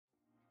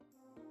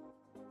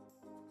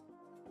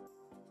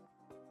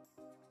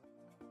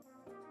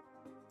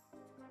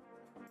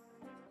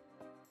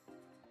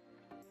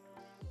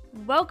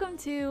Welcome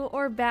to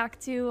or back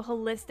to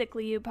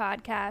Holistically You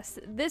podcast.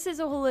 This is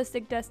a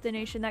holistic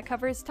destination that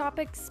covers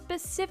topics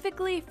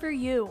specifically for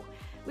you.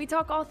 We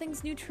talk all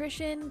things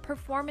nutrition,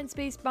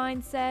 performance-based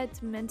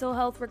mindset, mental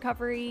health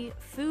recovery,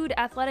 food,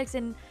 athletics,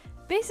 and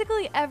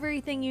basically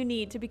everything you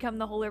need to become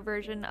the wholer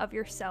version of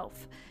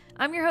yourself.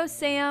 I'm your host,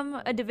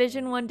 Sam, a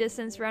Division I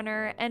distance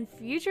runner and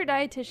future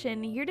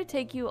dietitian here to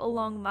take you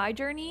along my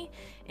journey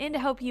and to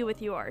help you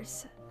with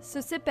yours. So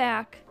sit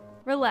back,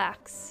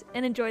 relax,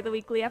 and enjoy the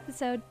weekly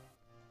episode.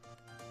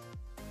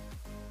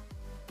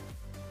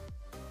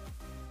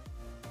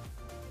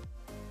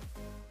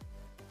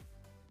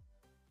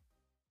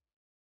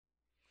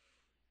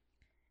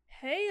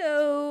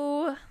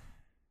 Heyo!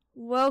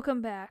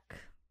 Welcome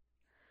back.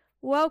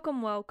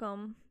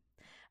 Welcome.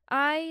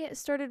 I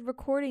started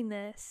recording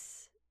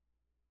this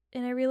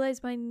and I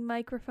realized my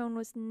microphone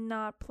was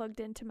not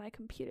plugged into my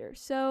computer.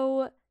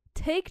 So,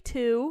 take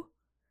two.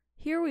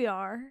 Here we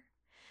are.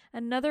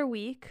 Another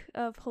week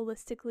of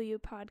Holistically You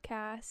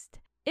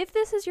podcast. If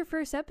this is your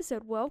first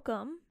episode,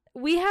 welcome.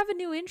 We have a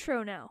new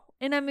intro now,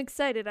 and I'm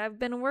excited. I've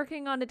been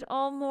working on it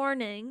all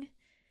morning.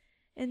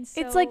 And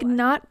so it's like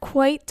not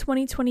quite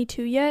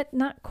 2022 yet,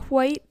 not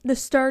quite the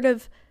start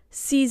of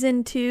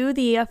season 2,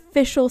 the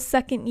official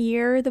second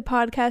year the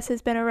podcast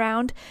has been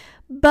around,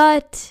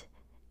 but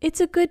it's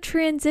a good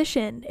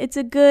transition. It's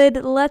a good,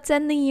 let's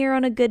end the year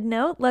on a good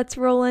note. Let's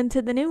roll into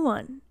the new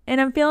one.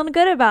 And I'm feeling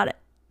good about it.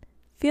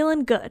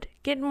 Feeling good,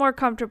 getting more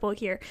comfortable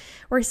here.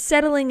 We're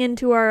settling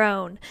into our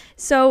own.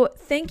 So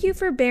thank you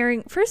for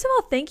bearing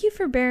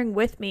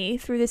with me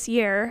through this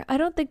year. I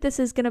don't think this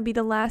is going to be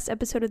the last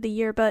episode of the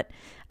year, but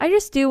I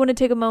just do want to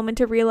take a moment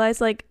to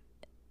realize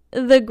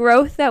the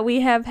growth that we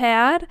have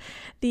had,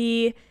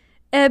 the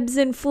ebbs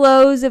and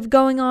flows of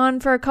going on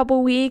for a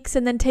couple weeks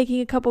and then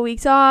taking a couple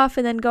weeks off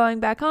and then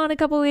going back on a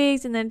couple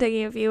weeks and then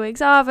taking a few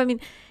weeks off. I mean,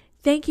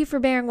 thank you for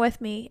bearing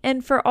with me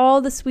and for all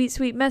the sweet,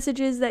 sweet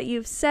messages that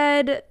you've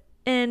said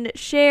and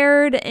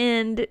shared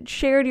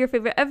your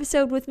favorite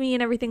episode with me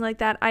and everything like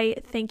that. I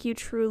thank you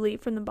truly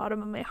from the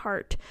bottom of my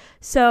heart.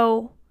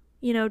 So,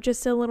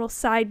 just a little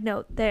side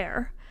note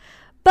there.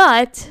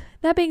 But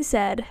that being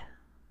said,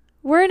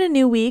 we're in a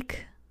new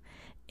week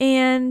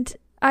and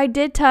I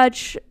did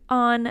touch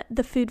on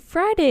the Food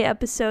Friday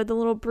episode, the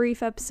little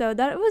brief episode,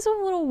 that it was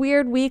a little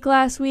weird week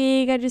last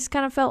week. I just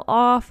kind of felt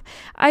off.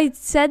 I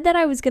said that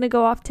I was going to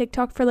go off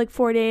TikTok for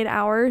 48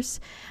 hours.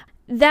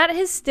 That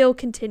has still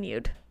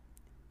continued.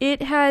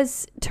 It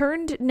has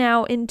turned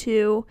now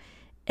into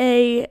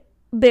a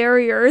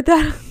barrier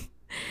that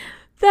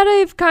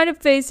I've kind of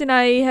faced, and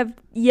I have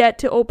yet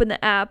to open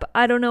the app.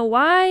 I don't know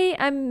why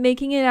I'm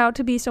making it out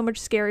to be so much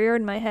scarier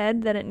in my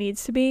head than it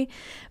needs to be,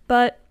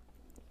 but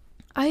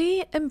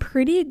I am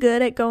pretty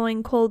good at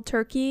going cold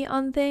turkey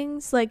on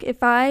things.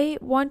 If I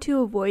want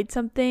to avoid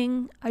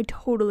something, I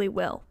totally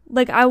will.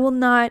 I will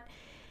not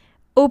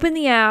open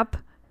the app.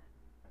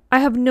 I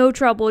have no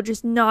trouble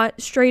just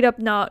straight up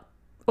not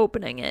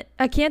opening it.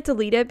 I can't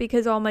delete it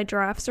because all my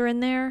drafts are in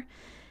there,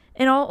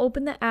 and I'll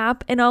open the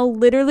app and I'll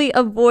literally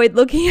avoid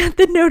looking at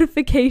the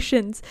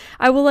notifications.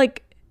 I will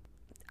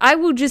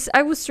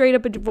straight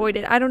up avoid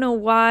it. I don't know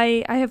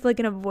why. I have an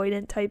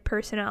avoidant type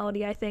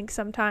personality, I think,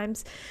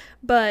 sometimes.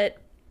 But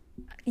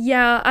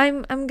yeah,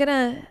 I'm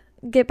gonna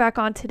get back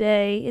on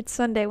today. It's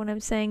Sunday when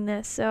I'm saying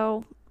this,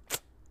 so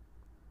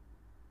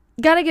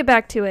gotta get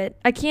back to it.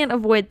 I can't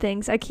avoid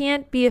things. I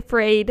can't be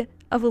afraid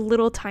of a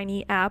little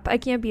tiny app. I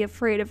can't be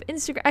afraid of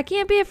Instagram. I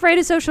can't be afraid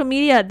of social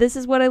media. This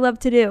is what I love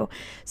to do.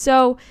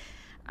 So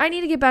I need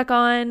to get back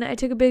on. I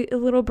took a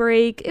little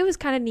break. It was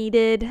kind of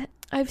needed.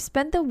 I've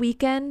spent the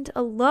weekend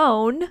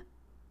alone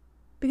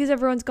because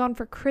everyone's gone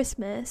for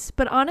Christmas.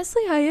 But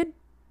honestly, I had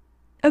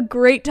a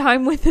great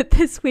time with it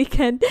this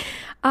weekend.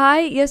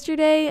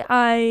 Yesterday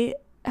I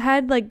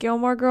had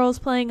Gilmore Girls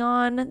playing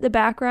on the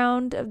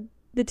background of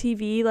the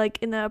TV,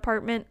 in the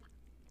apartment,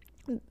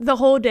 the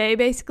whole day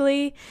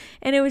basically,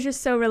 and it was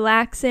just so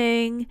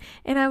relaxing.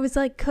 And I was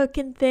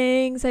cooking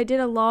things. I did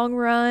a long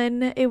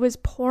run. It was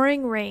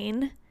pouring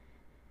rain.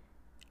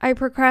 I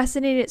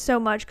procrastinated so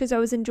much because I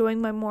was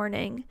enjoying my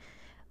morning.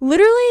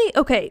 Literally,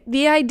 okay,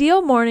 the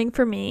ideal morning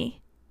for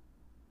me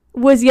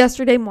was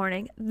yesterday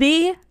morning.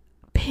 The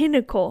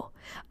pinnacle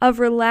of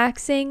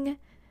relaxing,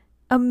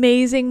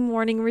 amazing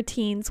morning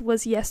routines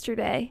was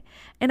yesterday.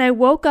 And I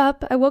woke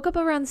up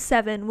around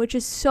 7, which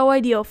is so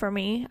ideal for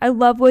me. I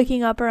love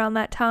waking up around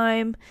that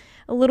time,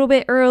 a little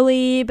bit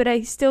early, but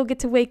I still get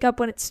to wake up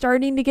when it's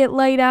starting to get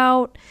light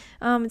out.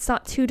 It's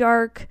not too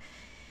dark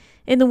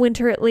in the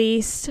winter, at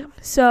least.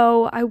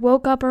 So I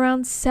woke up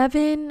around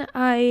 7.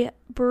 I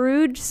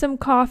brewed some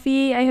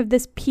coffee. I have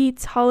this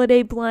Peet's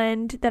Holiday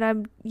Blend that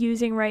I'm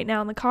using right now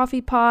in the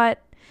coffee pot.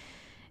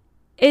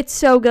 It's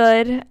so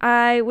good.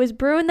 I was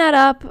brewing that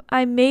up.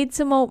 I made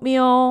some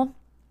oatmeal.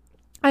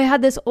 I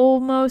had this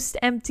almost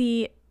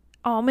empty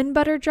almond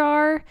butter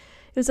jar.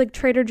 It was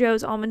Trader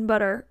Joe's almond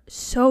butter.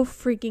 So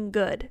freaking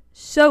good.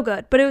 So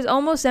good. But it was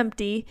almost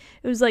empty.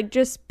 It was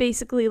just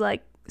basically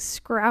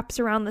scraps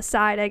around the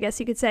side, I guess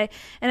you could say.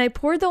 And I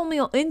poured the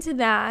oatmeal into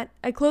that.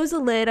 I closed the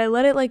lid. I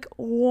let it like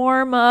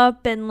warm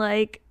up and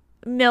like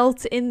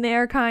melt in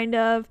there kind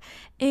of.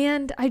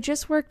 And I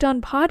just worked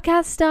on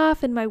podcast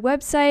stuff and my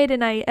website,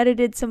 and I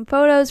edited some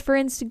photos for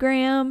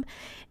Instagram.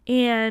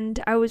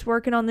 And I was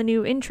working on the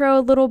new intro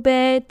a little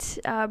bit,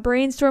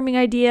 brainstorming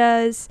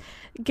ideas.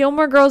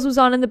 Gilmore Girls was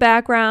on in the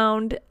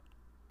background.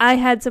 I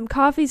had some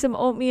coffee, some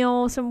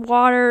oatmeal, some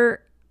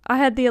water. I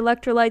had the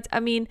electrolytes. I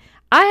mean,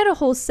 I had a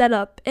whole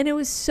setup, and it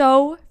was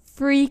so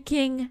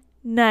freaking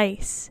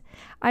nice.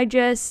 I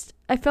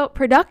felt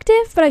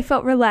productive, but I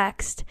felt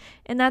relaxed,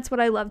 and that's what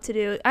I love to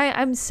do.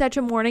 I'm such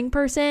a morning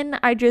person.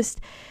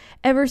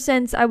 Ever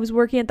since I was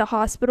working at the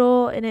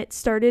hospital, and it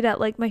started at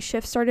like, my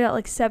shift started at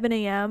like 7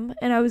 a.m.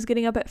 and I was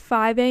getting up at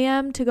 5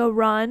 a.m. to go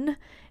run,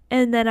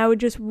 and then I would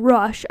just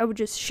rush. I would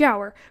just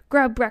shower,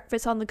 grab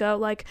breakfast on the go,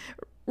 like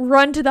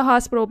run to the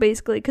hospital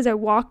basically, because I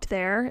walked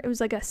there. It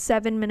was like a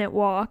 7-minute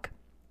walk.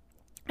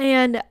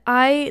 And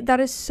that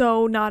is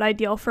so not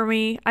ideal for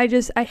me. I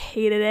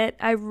hated it.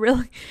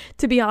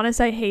 To be honest,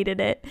 I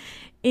hated it.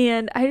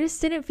 And I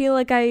just didn't feel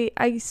like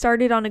I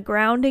started on a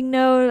grounding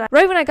note.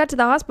 Right when I got to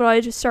the hospital,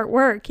 I just start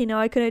work.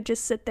 I couldn't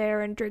just sit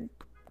there and drink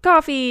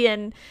coffee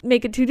and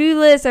make a to-do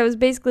list. I was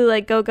basically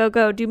like,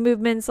 go, do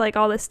movements, like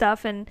all this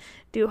stuff, and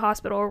do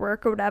hospital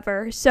work or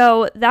whatever.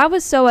 So that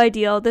was so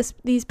ideal.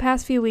 These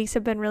past few weeks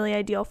have been really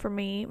ideal for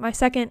me. My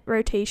second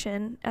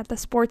rotation at the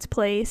sports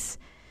place.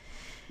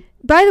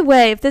 By the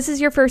way, if this is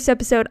your first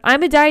episode,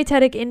 I'm a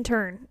dietetic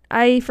intern.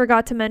 I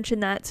forgot to mention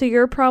that, so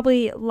you're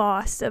probably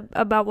lost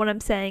about what I'm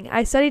saying.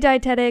 I study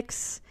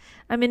dietetics.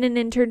 I'm in an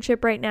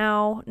internship right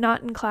now,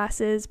 not in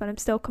classes, but I'm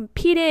still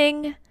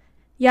competing,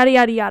 yada,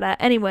 yada,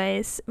 yada.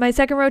 Anyways, my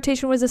second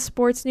rotation was a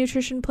sports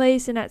nutrition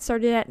place, and that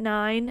started at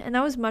 9, and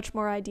that was much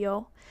more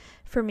ideal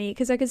for me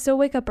because I could still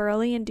wake up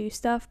early and do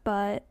stuff,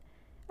 but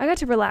I got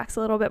to relax a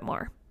little bit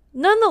more.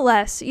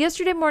 Nonetheless,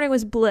 yesterday morning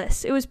was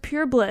bliss. It was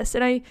pure bliss,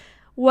 and I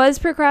was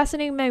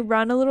procrastinating my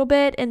run a little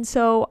bit, and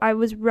so I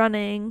was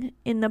running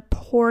in the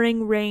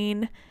pouring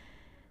rain,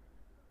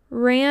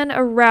 ran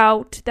a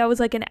route that was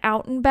like an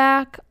out and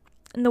back,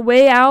 and the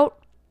way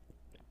out,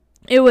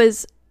 it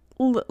was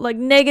like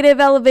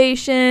negative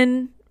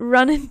elevation,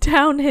 running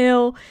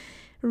downhill,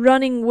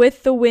 running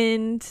with the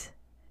wind,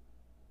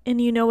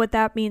 and you know what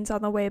that means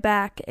on the way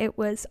back. It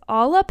was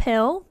all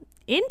uphill,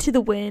 into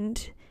the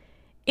wind,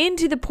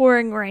 into the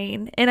pouring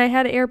rain, and I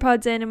had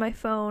AirPods in and my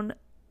phone.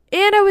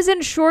 And I was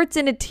in shorts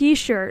and a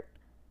t-shirt.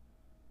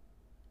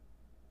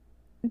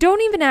 Don't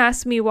even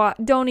ask me why.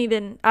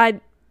 I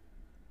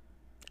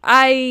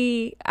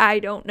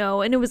don't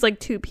know. And it was like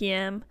 2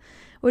 p.m.,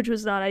 which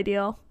was not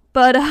ideal.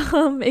 But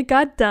it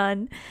got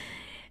done.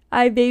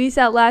 I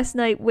babysat last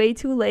night way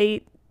too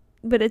late.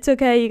 But it's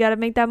okay. You got to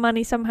make that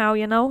money somehow,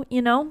 you know?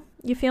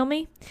 You feel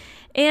me?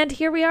 And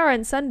here we are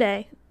on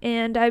Sunday.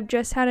 And I've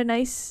just had a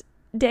nice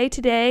day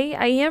today.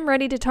 I am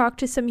ready to talk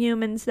to some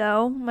humans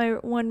though. My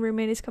one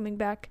roommate is coming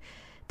back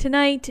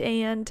tonight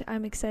and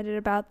I'm excited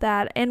about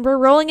that. And we're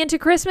rolling into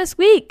Christmas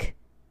week.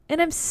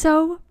 And I'm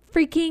so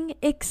freaking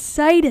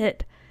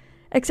excited.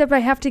 Except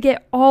I have to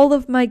get all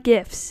of my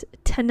gifts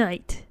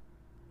tonight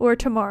or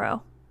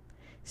tomorrow.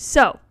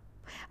 So,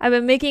 I've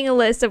been making a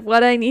list of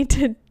what I need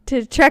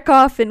to check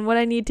off and what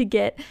I need to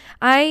get.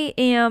 I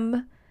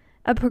am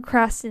a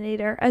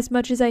procrastinator. As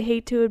much as I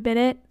hate to admit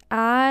it,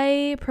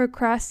 I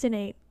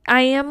procrastinate.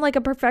 I am like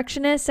a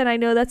perfectionist, and I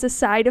know that's a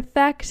side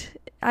effect.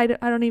 I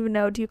don't even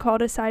know. Do you call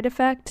it a side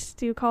effect?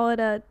 Do you call it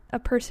a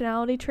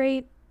personality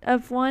trait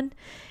of one?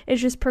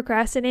 It's just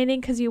procrastinating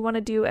because you want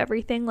to do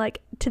everything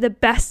like to the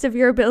best of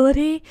your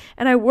ability,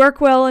 and I work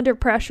well under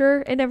pressure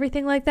and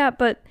everything like that,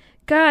 but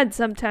God,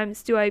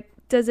 sometimes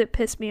does it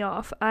piss me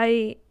off.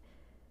 I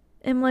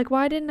am like,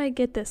 why didn't I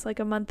get this like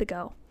a month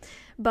ago?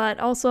 But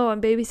also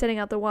I'm babysitting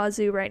out the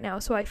wazoo right now.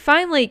 So I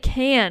finally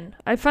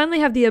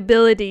have the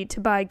ability to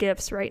buy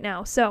gifts right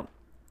now. So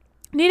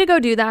need to go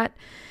do that.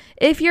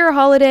 If you're a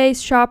holiday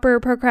shopper,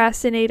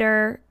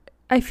 procrastinator,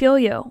 I feel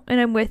you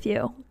and I'm with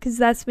you because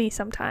that's me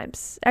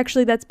sometimes.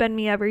 Actually, that's been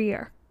me every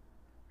year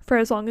for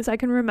as long as I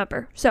can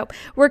remember. So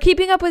we're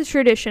keeping up with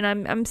tradition.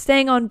 I'm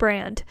staying on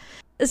brand.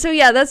 So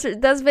yeah, that's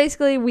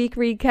basically a week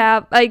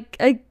recap.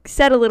 I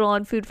said a little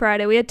on Food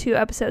Friday. We had 2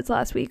 episodes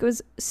last week. It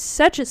was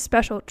such a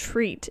special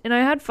treat, and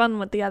I had fun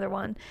with the other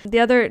one.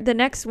 The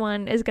next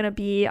one is going to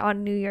be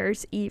on New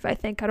Year's Eve, I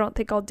think. I don't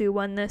think I'll do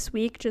one this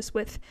week, just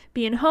with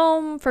being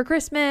home for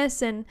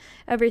Christmas and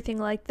everything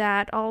like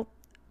that. I'll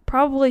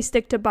probably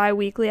stick to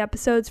bi-weekly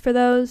episodes for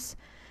those.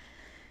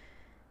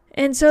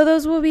 And so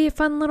those will be a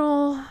fun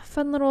little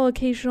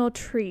occasional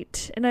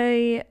treat. And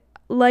I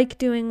like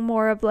doing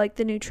more of like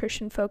the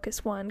nutrition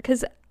focused one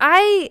because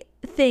I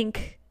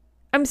think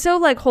I'm so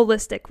like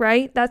holistic,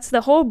 right? That's the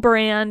whole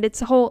brand.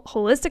 It's a whole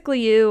holistically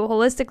you,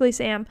 holistically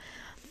Sam.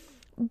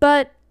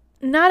 But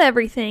not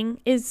everything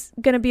is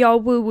going to be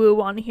all woo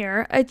woo on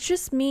here. It's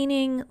just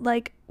meaning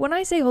like when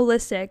I say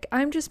holistic,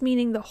 I'm just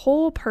meaning the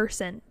whole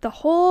person, the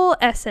whole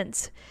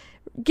essence,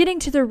 getting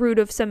to the root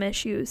of some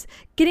issues,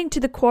 getting to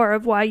the core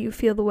of why you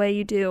feel the way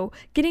you do,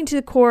 getting to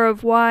the core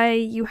of why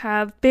you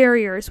have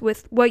barriers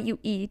with what you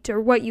eat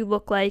or what you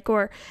look like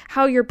or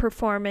how you're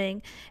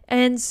performing.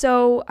 And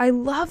so I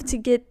love to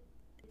get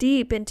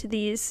deep into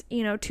these,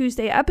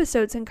 Tuesday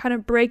episodes and kind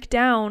of break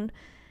down,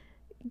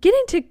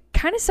 getting to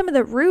kind of some of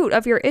the root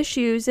of your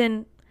issues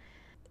and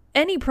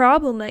any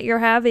problem that you're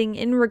having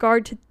in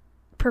regard to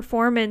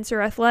performance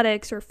or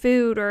athletics or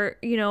food or,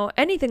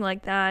 anything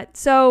like that.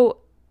 So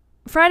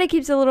Friday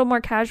keeps it a little more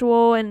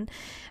casual, and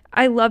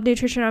I love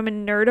nutrition. I'm a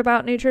nerd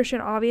about nutrition,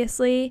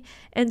 obviously.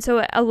 And so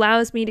it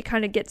allows me to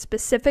kind of get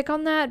specific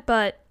on that.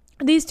 But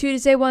these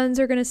Tuesday ones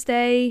are going to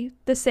stay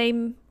the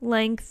same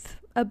length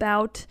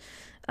about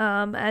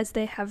as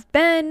they have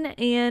been.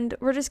 And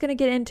we're just going to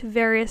get into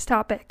various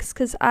topics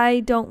because I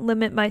don't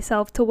limit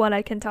myself to what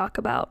I can talk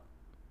about.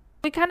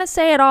 We kind of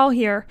say it all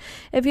here.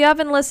 If you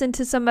haven't listened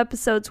to some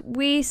episodes,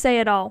 we say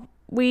it all.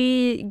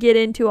 We get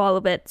into all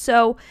of it.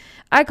 So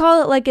I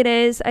call it like it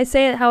is. I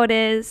say it how it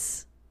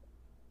is.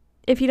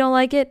 If you don't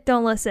like it,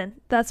 don't listen.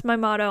 That's my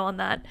motto on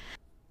that.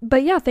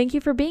 But yeah, thank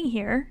you for being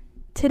here.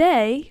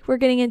 Today, we're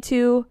getting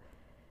into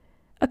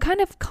a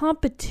kind of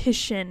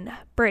competition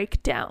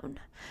breakdown.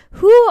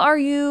 Who are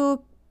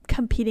you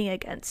competing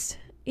against?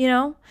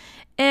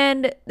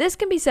 And this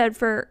can be said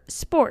for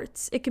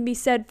sports. It can be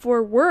said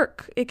for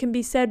work. It can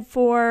be said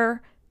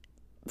for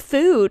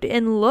food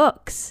and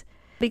looks.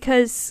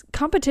 Because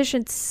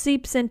competition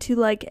seeps into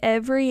like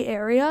every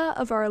area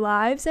of our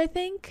lives, I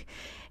think.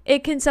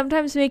 It can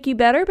sometimes make you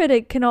better, but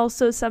it can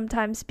also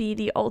sometimes be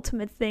the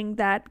ultimate thing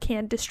that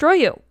can destroy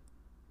you.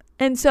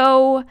 And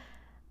so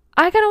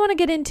I kind of want to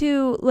get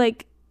into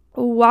like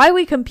why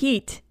we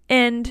compete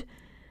and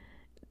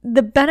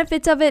the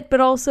benefits of it, but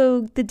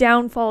also the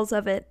downfalls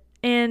of it,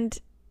 and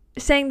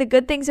saying the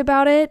good things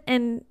about it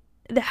and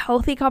the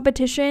healthy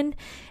competition,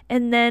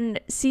 and then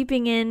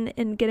seeping in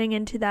and getting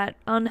into that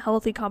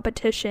unhealthy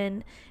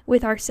competition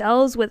with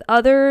ourselves, with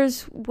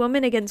others,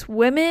 women against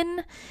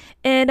women.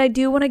 And I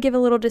do want to give a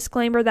little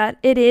disclaimer that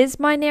it is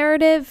my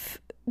narrative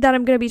that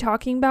I'm going to be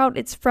talking about.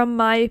 It's from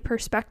my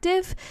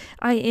perspective.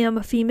 I am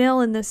a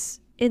female in this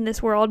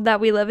world that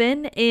we live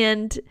in.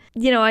 And,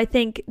 I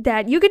think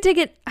that you could take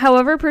it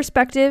however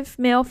perspective,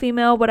 male,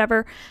 female,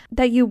 whatever,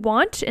 that you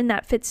want and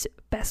that fits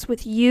best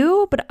with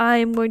you. But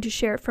I'm going to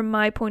share it from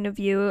my point of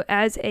view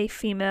as a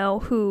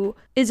female who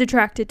is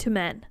attracted to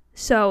men.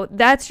 So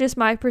that's just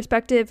my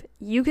perspective.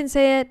 You can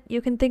say it,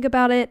 you can think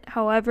about it,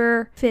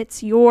 however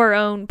fits your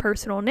own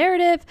personal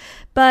narrative.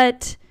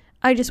 But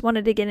I just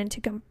wanted to get into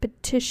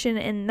competition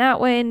in that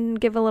way and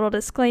give a little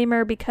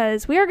disclaimer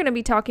because we are going to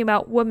be talking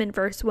about women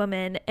versus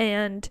women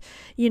and,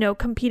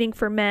 competing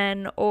for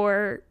men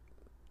or,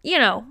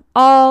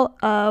 all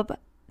of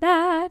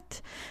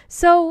that.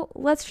 So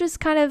let's just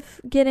kind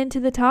of get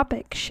into the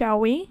topic, shall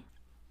we?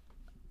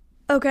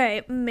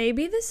 Okay,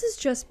 maybe this is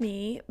just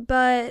me,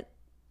 but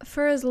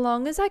for as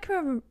long as I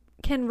can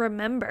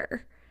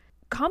remember,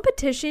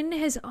 competition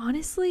has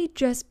honestly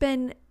just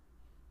been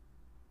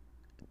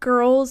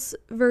girls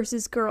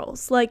versus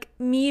girls, like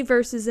me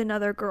versus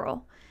another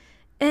girl.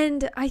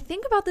 And I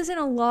think about this in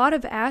a lot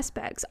of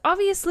aspects.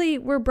 Obviously,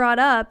 we're brought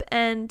up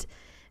and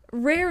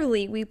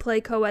rarely we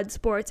play co-ed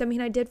sports. I mean,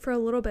 I did for a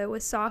little bit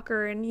with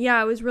soccer, and yeah,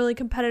 I was really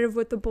competitive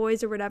with the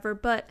boys or whatever,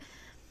 but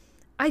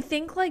I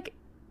think like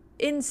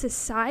in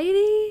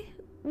society,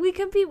 we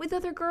compete with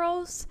other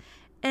girls,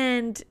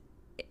 and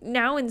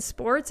now in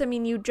sports, I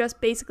mean, you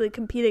just basically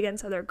compete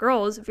against other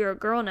girls if you're a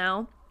girl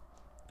now.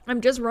 I'm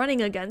just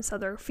running against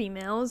other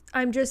females.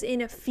 I'm just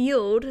in a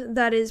field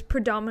that is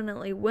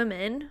predominantly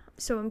women.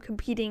 So I'm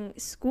competing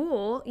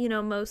school,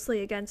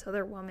 mostly against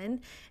other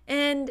women.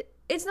 And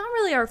it's not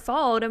really our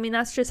fault. I mean,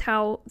 that's just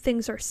how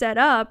things are set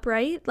up,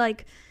 right?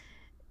 Like,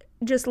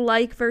 just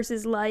like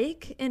versus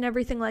like and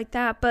everything like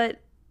that.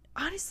 But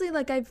honestly,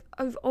 like,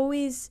 I've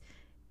always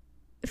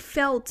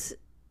felt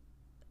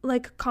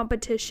like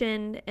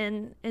competition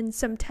and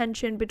some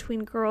tension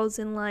between girls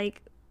and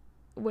like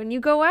when you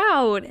go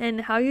out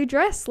and how you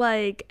dress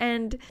like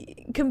and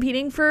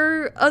competing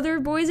for other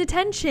boys'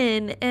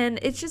 attention. And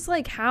it's just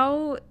like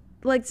how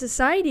like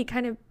society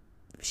kind of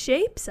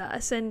shapes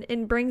us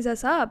and brings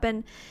us up.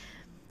 And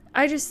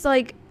I just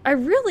like, I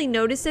really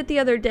noticed it the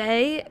other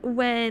day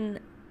when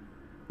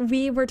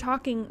me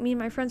and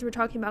my friends were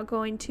talking about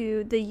going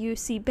to the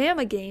UC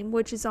Bama game,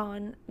 which is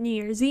on New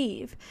Year's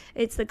Eve.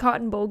 It's the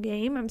Cotton Bowl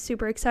game. I'm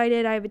super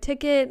excited. I have a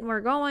ticket and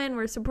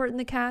we're supporting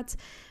the Cats.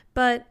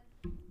 But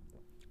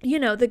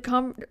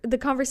the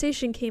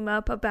conversation came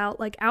up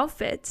about like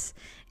outfits,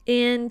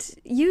 and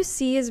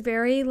UC is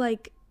very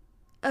like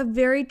a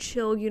very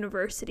chill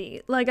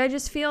university. Like, I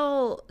just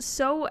feel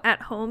so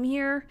at home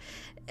here.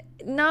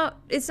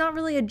 It's not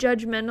really a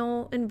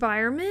judgmental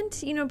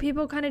environment.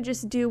 People kind of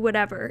just do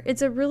whatever.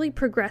 It's a really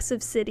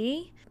progressive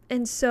city,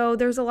 and so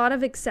there's a lot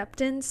of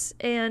acceptance,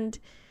 and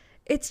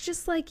it's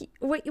just like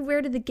what you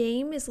wear to the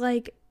game is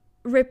like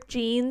ripped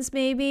jeans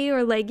maybe,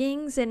 or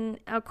leggings and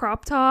a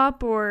crop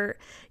top, or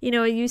a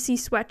UC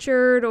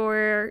sweatshirt,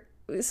 or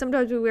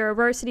sometimes we wear our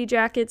varsity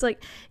jackets.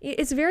 Like,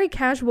 it's very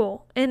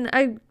casual, and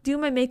I do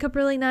my makeup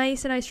really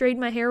nice and I straighten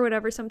my hair,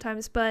 whatever,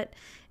 sometimes, but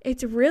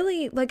it's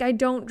really like I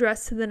don't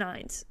dress to the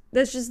nines.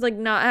 That's just like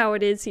not how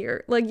it is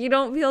here. Like, you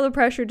don't feel the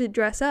pressure to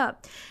dress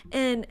up.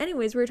 And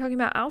anyways, we were talking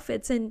about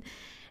outfits, and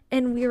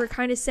we were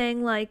kind of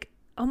saying like,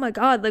 oh my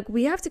God, like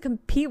we have to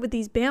compete with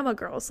these Bama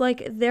girls.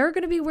 Like, they're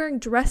going to be wearing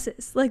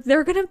dresses. Like,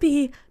 they're going to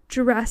be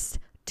dressed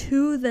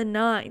to the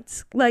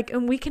nines. Like,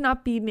 and we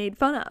cannot be made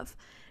fun of.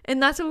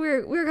 And that's what we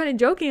were kind of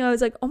joking. I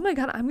was like, oh my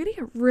God, I'm going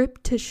to get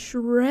ripped to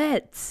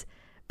shreds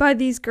by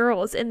these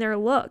girls and their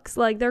looks.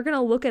 Like, they're going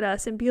to look at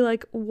us and be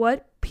like,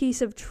 what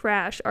piece of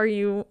trash are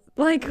you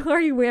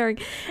wearing?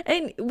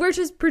 And we're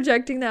just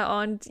projecting that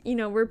on,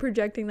 we're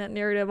projecting that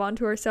narrative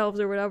onto ourselves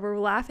or whatever.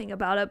 We're laughing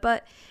about it,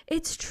 but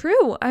it's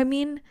true. I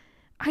mean,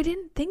 I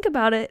didn't think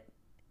about it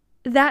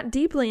that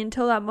deeply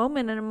until that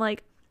moment. And I'm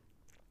like,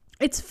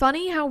 it's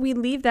funny how we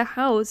leave the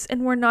house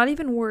and we're not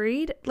even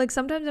worried. Like,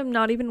 sometimes I'm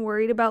not even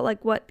worried about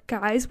like what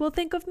guys will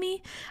think of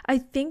me. I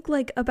think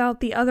like about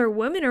the other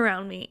women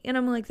around me, and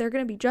I'm like, they're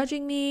going to be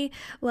judging me.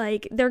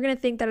 Like, they're going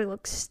to think that I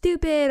look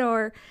stupid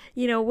or,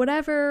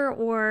 whatever,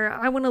 or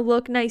I want to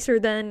look nicer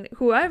than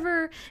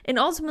whoever. And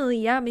ultimately,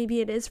 yeah,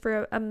 maybe it is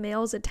for a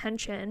male's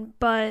attention,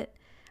 but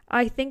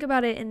I think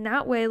about it in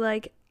that way.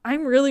 Like,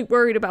 I'm really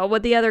worried about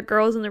what the other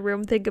girls in the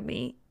room think of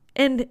me.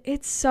 And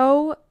it's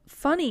so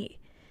funny.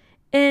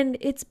 And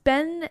it's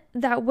been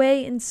that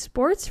way in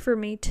sports for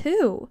me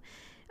too.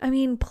 I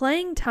mean,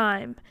 playing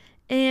time.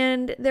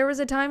 And there was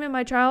a time in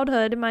my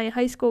childhood, in my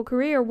high school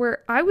career,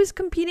 where I was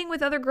competing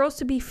with other girls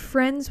to be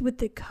friends with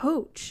the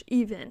coach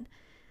even.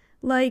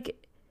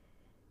 Like,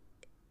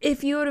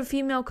 if you had a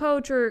female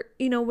coach or,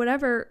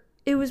 whatever,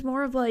 it was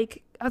more of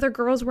like other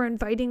girls were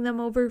inviting them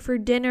over for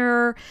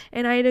dinner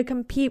and I had to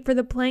compete for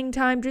the playing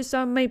time just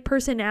on my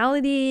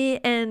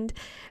personality. And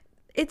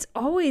it's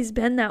always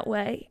been that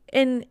way.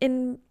 And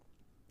in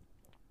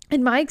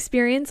my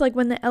experience, like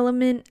when the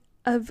element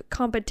of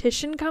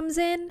competition comes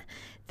in,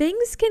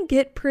 things can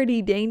get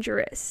pretty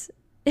dangerous.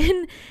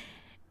 And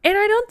I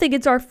don't think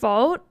it's our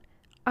fault.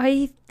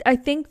 I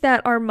think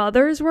that our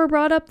mothers were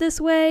brought up this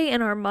way,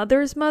 and our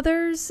mothers'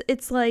 mothers.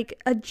 It's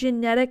like a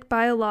genetic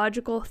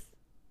biological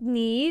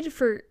need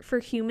for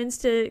humans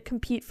to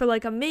compete for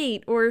like a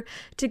mate or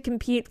to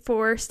compete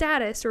for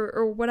status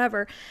or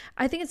whatever.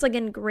 I think it's like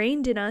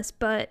ingrained in us,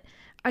 but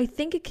I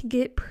think it can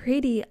get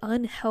pretty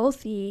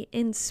unhealthy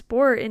in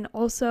sport and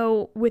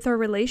also with our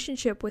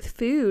relationship with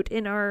food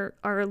and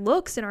our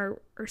looks and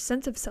our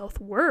sense of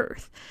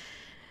self-worth.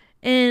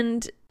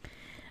 And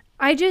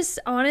I just,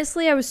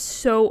 honestly, I was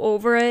so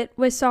over it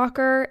with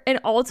soccer. And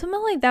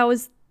ultimately that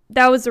was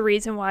the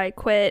reason why I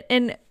quit.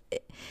 And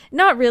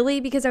not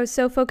really, because I was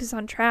so focused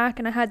on track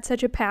and I had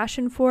such a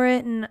passion for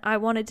it and I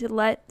wanted to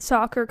let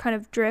soccer kind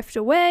of drift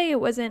away.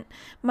 It wasn't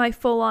my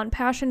full-on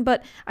passion,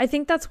 but I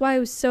think that's why I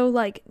was so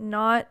like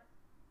not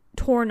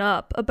torn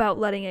up about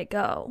letting it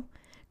go,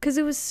 because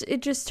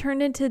it just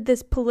turned into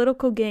this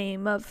political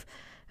game of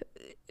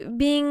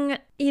being,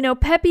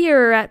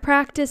 peppier at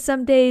practice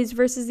some days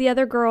versus the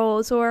other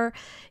girls, or,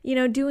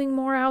 doing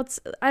more outs.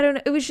 I don't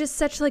know. It was just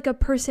such like a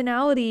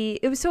personality.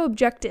 It was so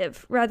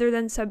objective rather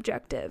than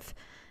subjective.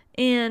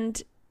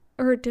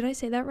 Or did I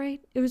say that right?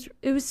 It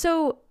was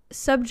so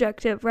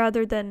subjective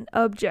rather than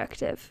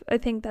objective. I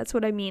think that's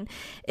what I mean.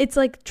 It's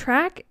like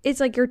track, it's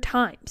like your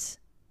times.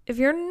 If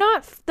you're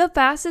not the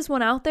fastest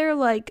one out there,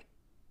 like,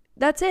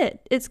 that's it.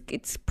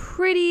 It's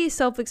pretty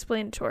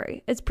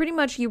self-explanatory. It's pretty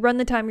much you run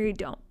the time or you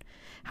don't.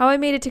 How I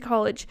made it to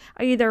college,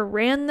 I either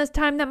ran the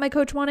time that my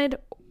coach wanted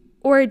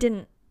or I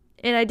didn't.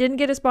 And I didn't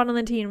get a spot on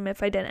the team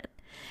if I didn't.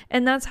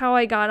 And that's how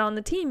I got on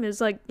the team. It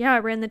was like, yeah, I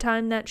ran the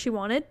time that she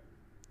wanted.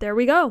 There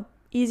we go.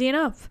 Easy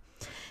enough.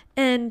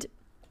 And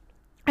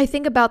I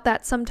think about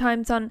that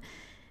sometimes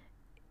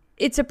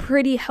it's a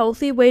pretty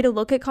healthy way to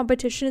look at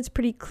competition. It's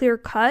pretty clear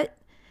cut,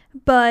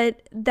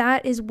 but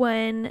that is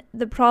when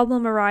the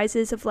problem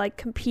arises of like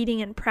competing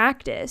in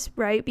practice,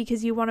 right?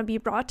 Because you want to be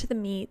brought to the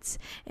meets.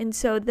 And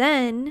so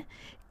then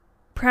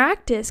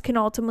practice can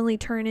ultimately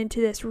turn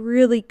into this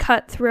really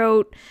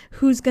cutthroat,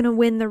 who's going to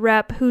win the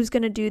rep, who's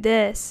going to do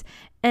this.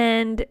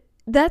 And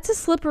that's a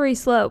slippery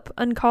slope,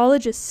 in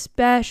college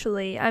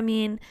especially. I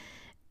mean,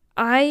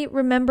 I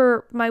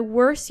remember my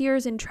worst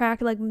years in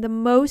track, like the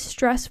most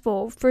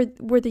stressful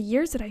were the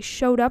years that I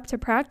showed up to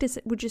practice,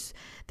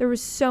 there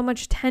was so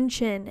much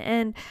tension.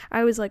 And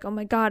I was like, oh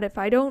my God, if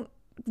I don't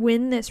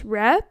win this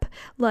rep,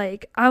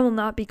 like I will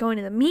not be going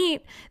to the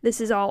meet.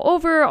 This is all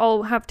over.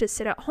 I'll have to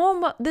sit at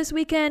home this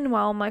weekend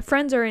while my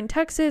friends are in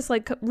Texas,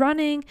 like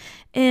running.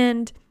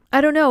 And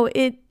I don't know,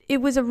 it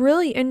was a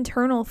really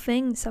internal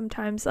thing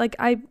sometimes. Like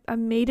I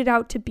made it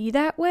out to be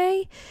that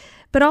way,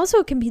 but also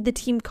it can be the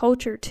team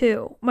culture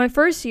too. My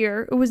first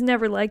year, it was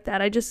never like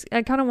that.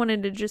 I kind of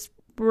wanted to just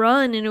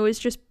run, and it was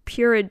just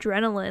pure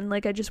adrenaline.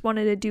 Like I just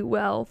wanted to do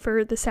well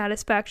for the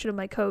satisfaction of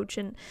my coach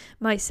and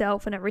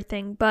myself and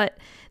everything. But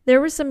there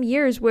were some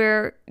years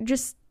where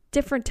just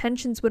different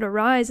tensions would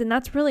arise, and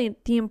that's really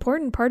the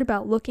important part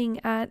about looking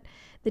at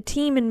the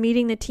team and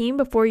meeting the team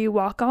before you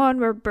walk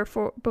on, or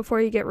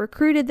before you get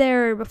recruited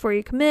there, or before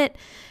you commit,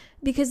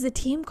 because the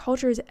team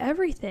culture is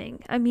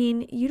everything. I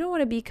mean, you don't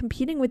want to be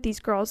competing with these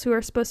girls who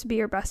are supposed to be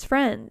your best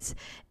friends.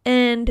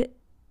 And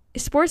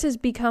sports has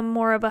become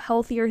more of a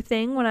healthier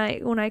thing when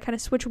I kind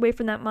of switch away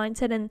from that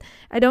mindset, and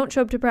I don't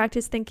show up to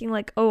practice thinking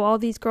like, oh, all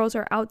these girls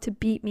are out to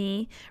beat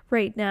me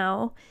right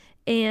now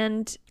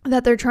and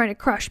that they're trying to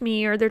crush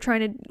me or they're trying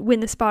to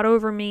win the spot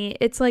over me.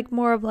 It's like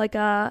more of like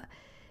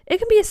it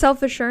can be a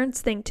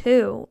self-assurance thing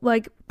too.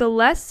 Like, the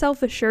less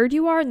self-assured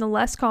you are and the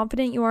less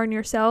confident you are in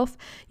yourself,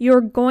 you're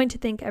going to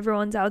think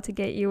everyone's out to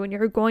get you, and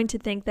you're going to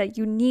think that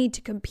you need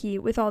to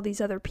compete with all these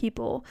other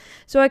people.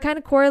 So I kind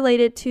of correlate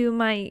it to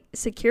my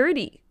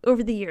security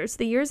over the years.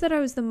 The years that I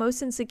was the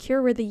most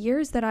insecure were the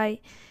years that I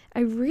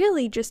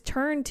really just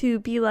turned to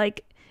be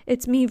like,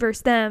 it's me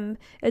versus them,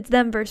 it's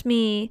them versus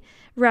me,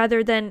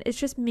 rather than it's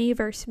just me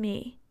versus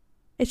me.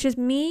 It's just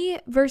me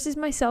versus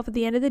myself at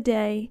the end of the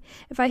day.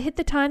 If I hit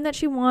the time that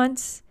she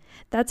wants,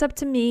 that's up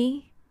to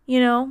me.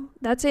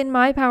 That's in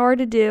my power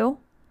to do.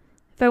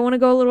 If I want to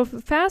go a little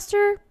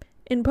faster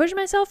and push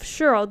myself,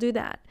 sure, I'll do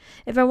that.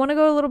 If I want to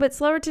go a little bit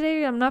slower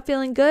today, I'm not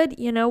feeling good,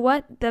 you know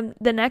what? The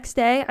next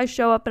day I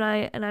show up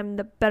and I'm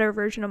the better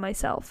version of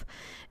myself.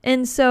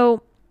 And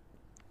so,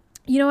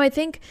 I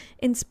think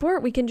in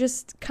sport we can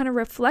just kind of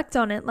reflect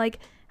on it. Like,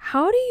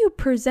 how do you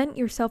present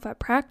yourself at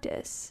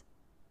practice?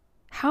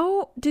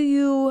 How do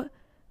you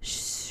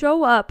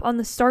show up on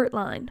the start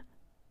line,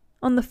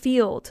 on the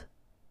field,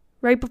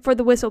 right before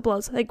the whistle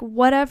blows? Like,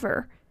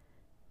 whatever.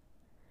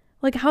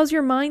 Like, how's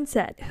your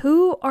mindset?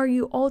 Who are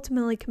you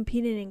ultimately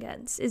competing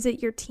against? Is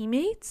it your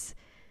teammates?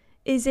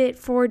 Is it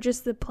for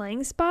just the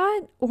playing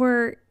spot?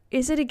 Or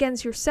is it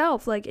against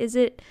yourself? Like, is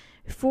it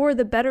for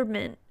the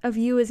betterment of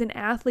you as an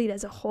athlete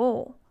as a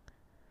whole?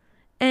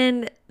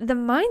 And the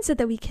mindset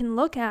that we can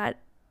look at,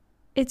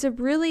 it's a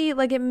really,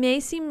 like, it may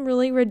seem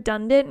really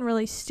redundant and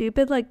really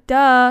stupid. Like,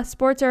 duh,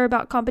 sports are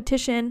about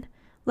competition.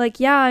 Like,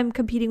 yeah, I'm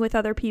competing with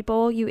other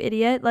people, you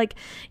idiot. Like,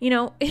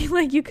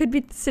 like, you could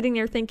be sitting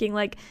there thinking,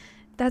 like,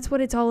 that's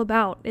what it's all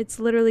about. It's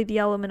literally the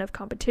element of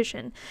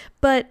competition.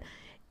 But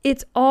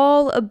it's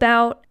all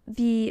about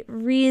the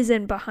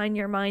reason behind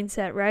your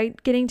mindset,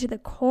 right? Getting to the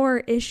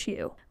core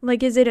issue.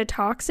 Like, is it a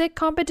toxic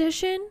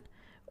competition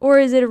or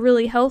is it a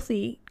really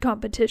healthy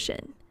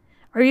competition?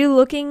 Are you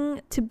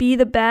looking to be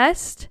the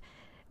best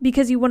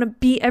because you want to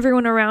beat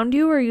everyone around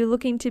you, or are you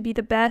looking to be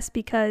the best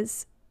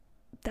because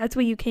that's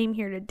what you came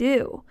here to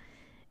do?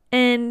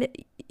 And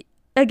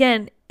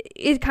again,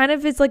 it kind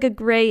of is like a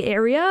gray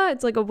area.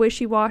 It's like a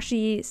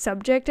wishy-washy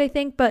subject, I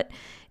think. But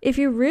if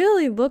I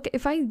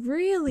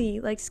really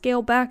like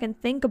scale back and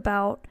think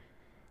about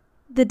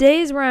the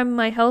days where I'm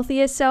my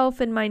healthiest self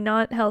and my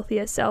not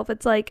healthiest self,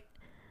 it's like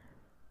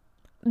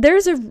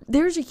there's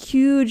a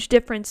huge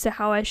difference to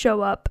how I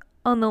show up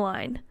on the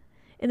line.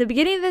 In the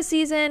beginning of the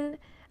season,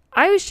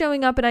 I was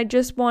showing up and I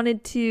just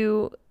wanted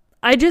to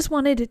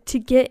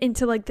get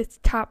into like the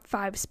top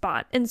 5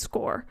 spot and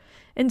score.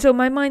 And so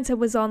my mindset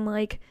was on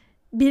like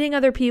beating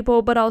other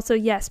people, but also,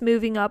 yes,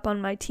 moving up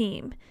on my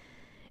team.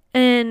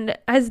 And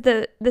as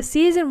the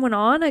season went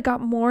on, I got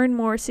more and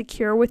more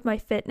secure with my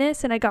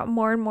fitness, and I got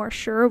more and more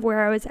sure of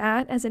where I was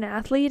at as an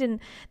athlete, and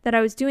that I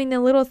was doing the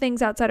little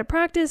things outside of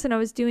practice, and I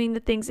was doing the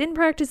things in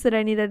practice that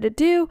I needed to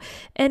do.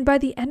 And by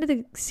the end of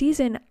the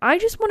season, I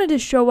just wanted to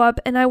show up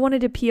and I wanted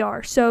to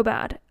PR so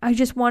bad. I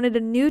just wanted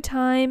a new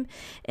time,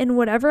 and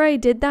whatever I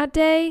did that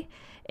day,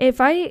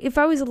 if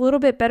I was a little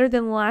bit better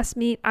than the last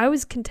meet, I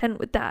was content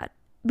with that.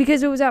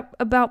 Because it was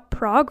about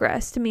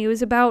progress to me. It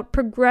was about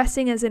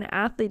progressing as an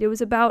athlete. It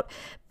was about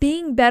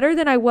being better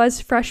than I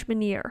was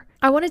freshman year.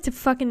 I wanted to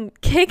fucking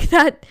kick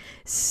that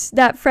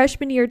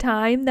freshman year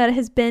time that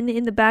has been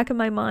in the back of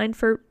my mind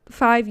for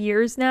 5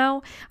 years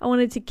now. I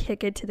wanted to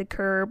kick it to the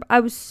curb.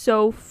 I was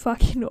so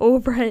fucking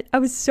over it. I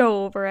was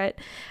so over it.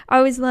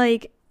 I was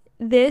like,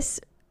 this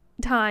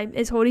time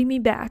is holding me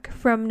back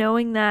from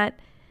knowing that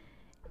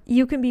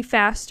you can be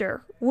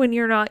faster when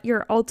you're not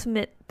your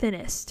ultimate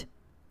thinnest.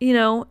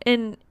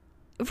 And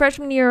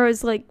freshman year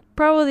was like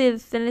probably the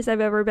thinnest I've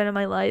ever been in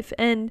my life.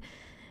 And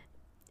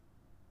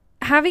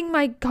having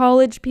my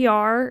college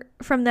PR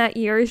from that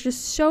year is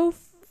just so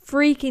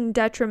freaking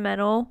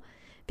detrimental,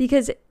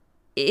 because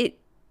it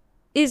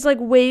is like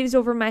waves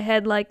over my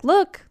head. Like,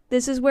 look,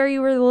 this is where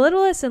you were the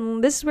littlest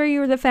and this is where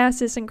you were the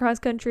fastest in cross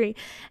country.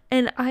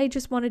 And I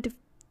just wanted to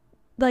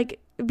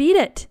like beat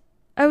it.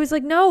 I was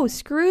like, no,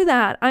 screw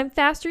that. I'm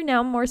faster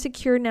now, more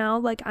secure now.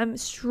 Like, I'm a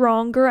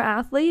stronger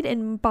athlete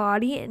in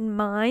body and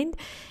mind.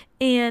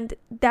 And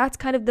that's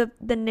kind of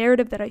the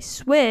narrative that I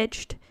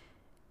switched.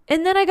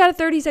 And then I got a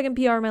 30-second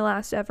PR in my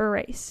last ever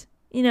race,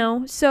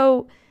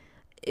 So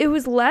it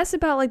was less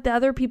about like the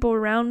other people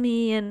around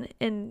me, and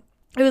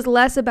it was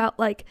less about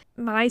like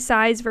my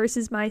size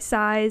versus my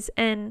size.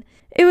 And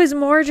it was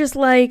more just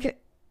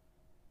like,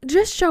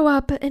 just show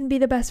up and be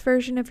the best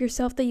version of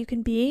yourself that you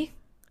can be.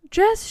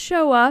 Just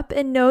show up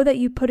and know that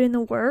you put in the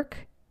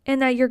work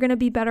and that you're going to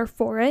be better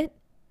for it.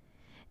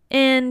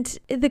 And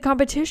the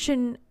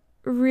competition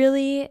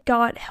really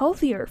got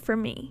healthier for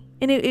me.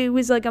 And it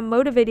was like a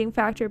motivating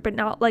factor, but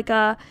not like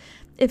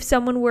if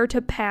someone were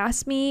to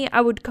pass me,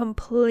 I would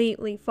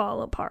completely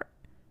fall apart.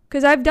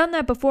 Because I've done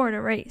that before in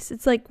a race.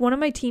 It's like one of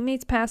my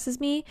teammates passes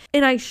me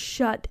and I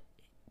shut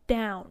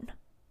down.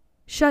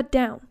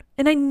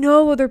 And I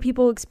know other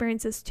people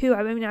experience this too.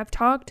 I mean, I've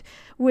talked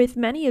with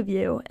many of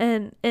you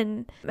and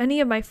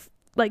many of my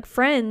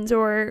friends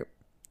or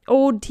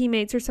old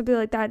teammates or something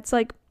like that. It's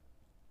like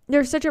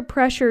there's such a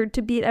pressure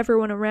to beat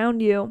everyone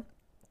around you.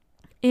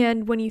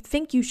 And when you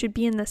think you should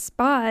be in the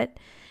spot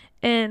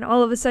and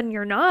all of a sudden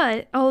you're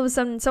not, all of a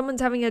sudden someone's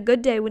having a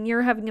good day when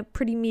you're having a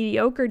pretty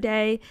mediocre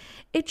day,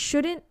 it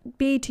shouldn't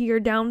be to your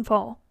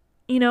downfall,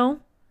 you know?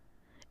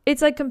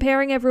 It's like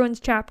comparing everyone's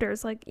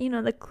chapters, like, you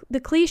know, the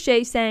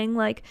cliche saying,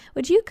 like,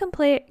 would you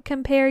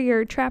compare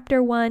your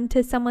chapter 1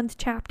 to someone's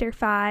chapter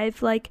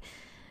 5? Like,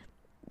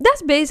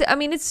 that's basic. I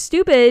mean, it's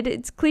stupid,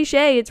 it's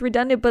cliche, it's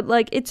redundant, but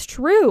like, it's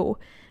true.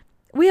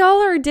 We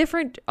all are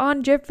different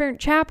on different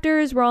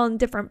chapters. We're all on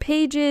different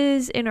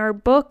pages in our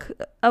book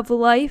of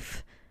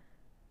life.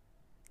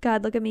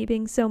 God, look at me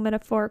being so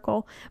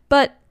metaphorical.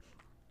 But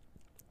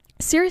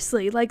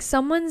seriously, like,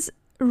 someone's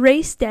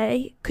race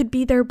day could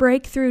be their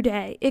breakthrough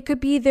day. It could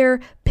be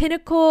their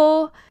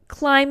pinnacle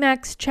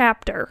climax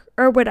chapter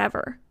or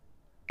whatever.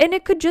 And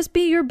it could just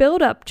be your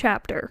build-up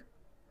chapter.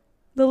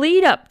 The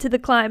lead up to the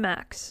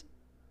climax.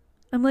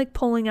 I'm like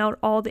pulling out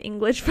all the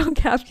English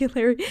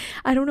vocabulary.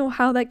 I don't know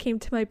how that came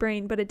to my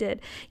brain, but it did.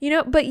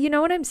 But you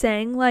know what I'm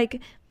saying? Like,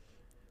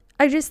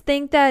 I just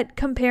think that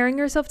comparing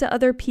yourself to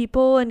other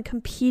people and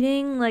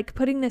competing, like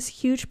putting this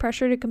huge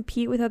pressure to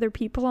compete with other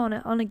people on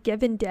a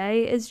given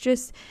day is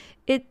just,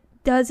 it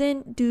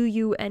doesn't do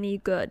you any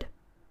good.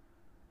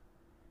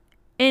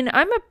 And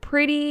I'm a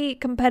pretty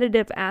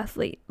competitive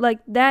athlete. Like,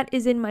 that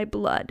is in my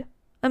blood.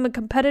 I'm a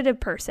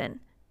competitive person.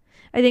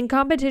 I think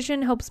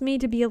competition helps me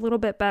to be a little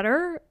bit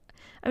better.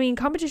 I mean,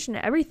 competition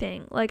to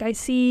everything. Like, I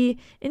see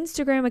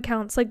Instagram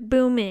accounts like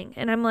booming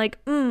and I'm like,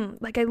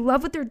 like, I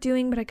love what they're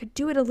doing, but I could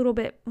do it a little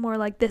bit more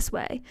like this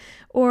way.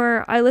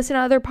 Or I listen to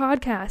other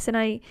podcasts and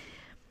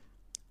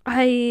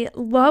I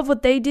love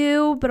what they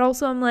do, but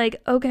also I'm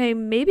like, okay,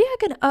 maybe I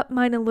can up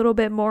mine a little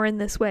bit more in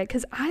this way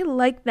because I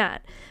like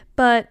that.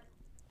 But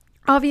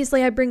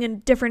obviously I bring a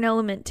different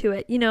element to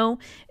it, you know,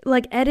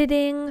 like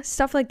editing,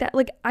 stuff like that.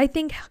 Like, I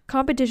think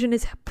competition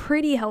is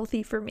pretty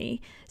healthy for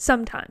me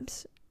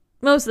sometimes.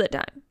 Most of the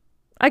time.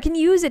 I can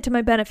use it to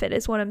my benefit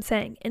is what I'm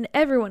saying. And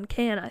everyone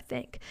can, I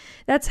think.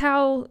 That's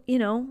how, you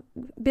know,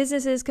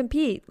 businesses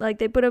compete. Like,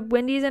 they put a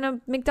Wendy's and a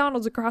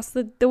McDonald's across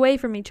the way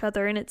from each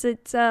other. And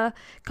it's a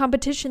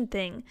competition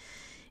thing.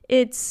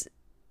 It's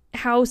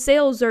how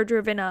sales are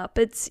driven up.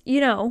 It's, you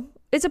know,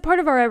 it's a part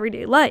of our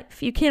everyday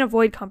life. You can't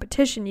avoid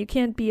competition. You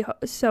can't be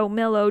so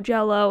mellow,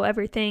 jello.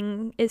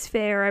 Everything is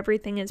fair.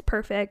 Everything is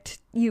perfect.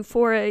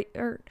 Euphoria,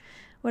 or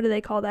what do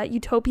they call that?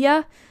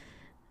 Utopia?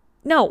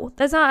 No,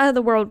 that's not how the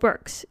world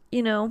works,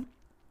 you know?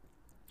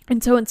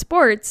 And so in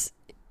sports,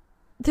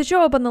 to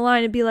show up on the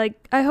line and be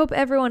like, I hope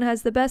everyone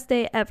has the best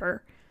day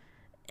ever.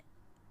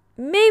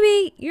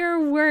 Maybe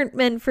you weren't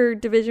meant for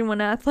Division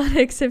I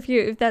athletics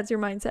if that's your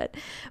mindset.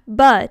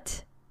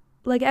 But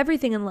like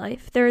everything in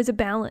life, there is a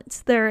balance.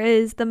 There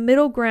is the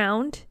middle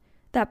ground,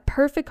 that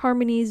perfect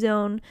harmony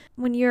zone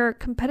when you're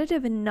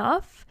competitive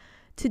enough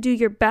to do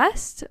your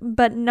best,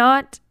 but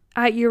not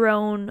at your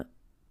own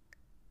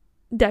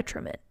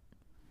detriment.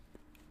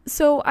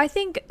 So I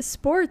think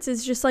sports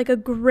is just like a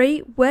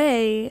great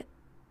way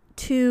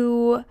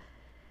to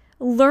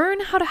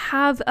learn how to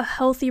have a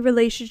healthy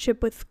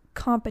relationship with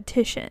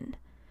competition.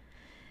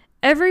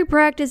 Every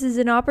practice is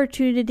an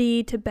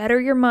opportunity to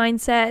better your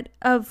mindset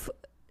of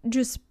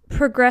just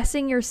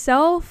progressing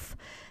yourself,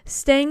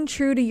 staying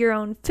true to your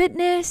own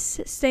fitness,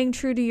 staying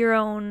true to your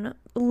own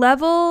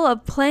level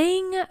of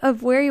playing,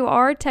 of where you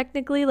are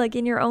technically, like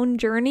in your own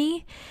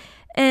journey.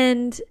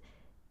 And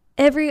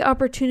every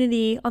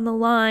opportunity on the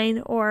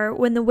line or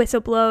when the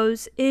whistle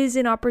blows is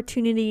an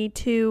opportunity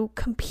to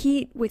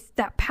compete with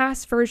that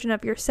past version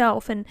of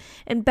yourself and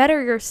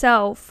better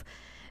yourself,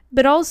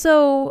 but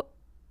also,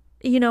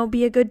 you know,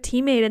 be a good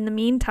teammate in the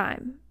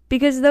meantime,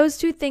 because those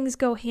two things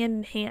go hand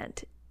in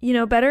hand. You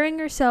know, bettering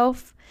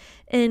yourself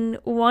and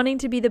wanting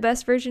to be the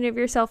best version of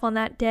yourself on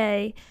that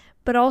day,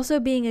 but also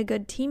being a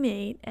good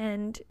teammate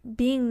and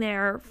being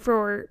there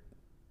for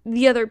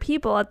the other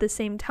people at the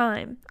same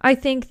time. I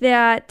think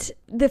that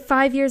the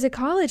 5 years of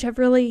college have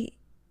really,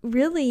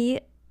 really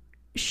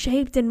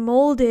shaped and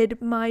molded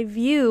my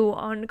view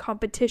on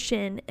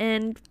competition.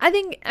 And I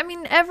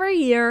mean, every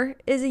year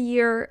is a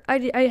year.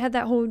 I had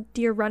that whole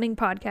Dear Running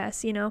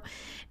podcast, you know,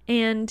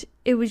 and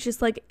it was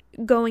just like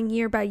going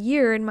year by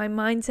year in my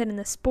mindset in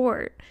the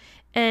sport.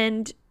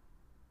 And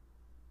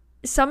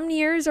some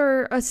years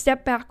are a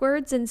step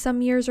backwards and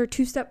some years are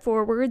 2 steps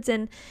forwards,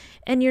 and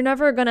you're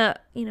never gonna,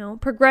 you know,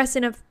 progress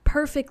in a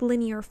perfect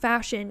linear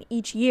fashion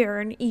each year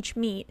and each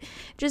meet.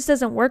 It just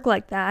doesn't work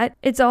like that.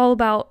 It's all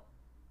about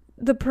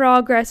the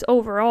progress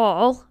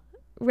overall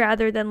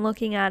rather than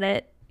looking at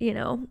it, you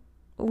know,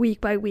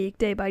 week by week,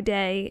 day by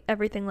day,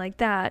 everything like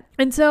that.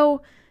 And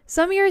so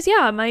Some years,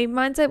 yeah, my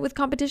mindset with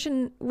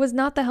competition was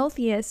not the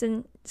healthiest,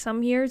 and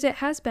some years it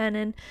has been,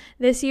 and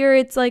this year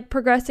it's like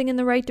progressing in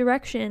the right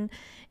direction.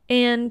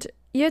 And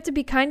you have to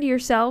be kind to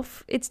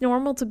yourself. It's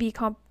normal to be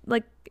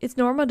it's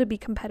normal to be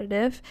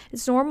competitive.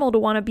 It's normal to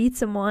want to beat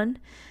someone.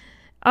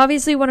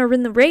 Obviously, you want to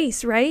win the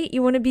race, right?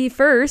 You want to be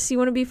first. You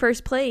want to be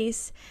first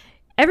place.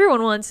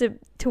 Everyone wants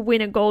to win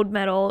a gold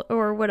medal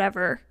or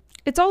whatever.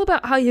 It's all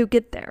about how you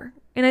get there.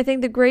 And I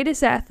think the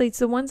greatest athletes,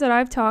 the ones that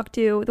I've talked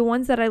to, the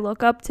ones that I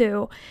look up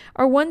to,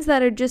 are ones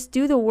that are just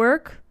do the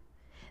work.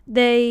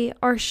 They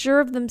are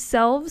sure of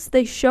themselves.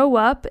 They show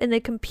up and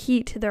they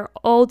compete to their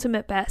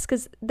ultimate best,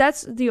 because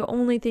that's the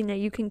only thing that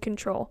you can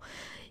control.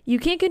 You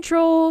can't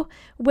control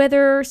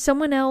whether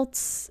someone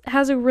else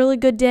has a really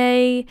good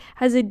day,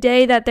 has a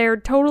day that they're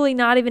totally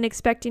not even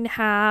expecting to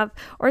have,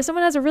 or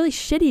someone has a really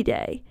shitty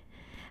day.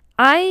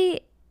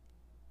 I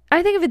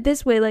think of it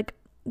this way, like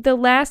the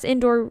last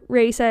indoor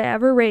race I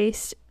ever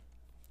raced,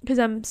 because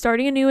I'm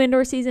starting a new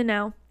indoor season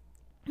now.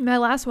 My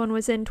last one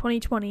was in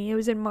 2020. It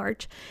was in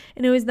March,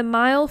 and it was the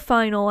mile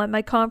final at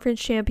my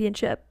conference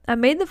championship. I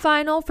made the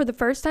final for the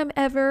first time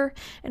ever,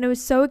 and I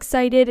was so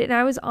excited. And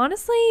I was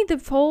honestly,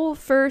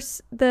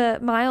 the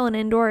mile in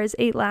indoor is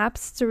 8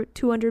 laps. It's a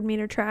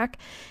 200-meter track.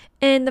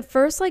 And the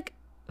first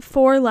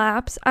 4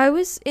 laps, I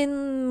was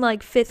in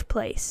 5th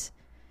place.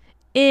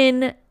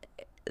 And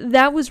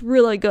that was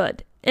really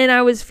good. And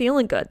I was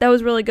feeling good. That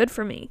was really good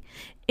for me.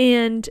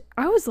 And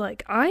I was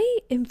like, I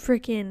am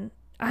feeling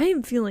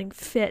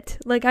fit.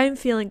 I am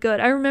feeling good.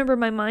 I remember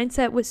my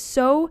mindset was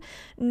so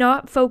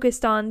not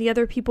focused on the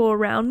other people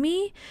around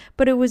me,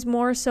 but it was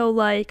more so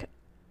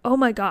oh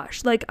my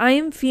gosh, I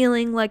am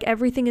feeling like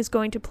everything is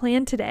going to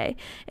plan today,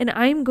 and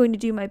I'm going to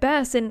do my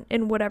best,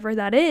 and whatever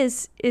that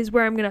is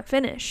where I'm going to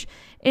finish.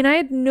 And I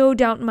had no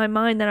doubt in my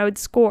mind that I would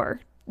score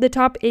the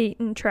top 8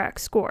 in track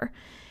score.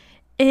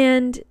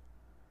 And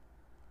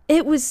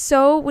it was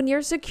so, when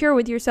you're secure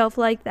with yourself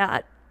like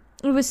that,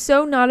 it was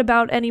so not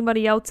about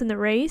anybody else in the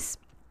race.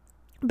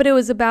 But it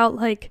was about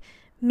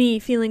me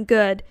feeling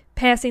good,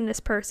 passing this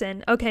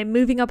person, okay,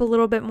 moving up a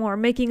little bit more,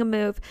 making a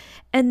move.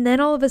 And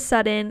then all of a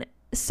sudden,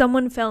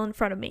 someone fell in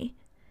front of me.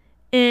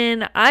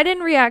 And I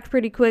didn't react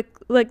pretty quick.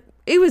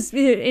 It was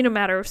in a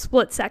matter of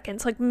split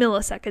seconds,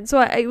 milliseconds.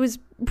 So it was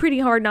pretty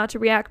hard not to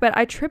react. But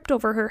I tripped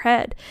over her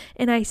head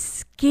and I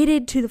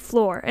skidded to the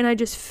floor and I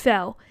just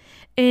fell.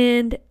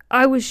 And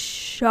I was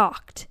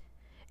shocked.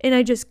 And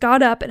I just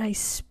got up and I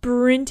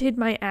sprinted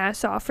my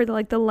ass off for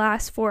the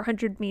last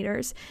 400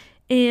 meters.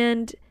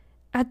 And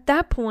at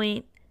that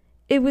point,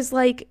 it was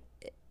I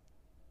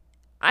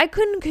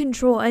couldn't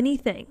control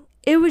anything.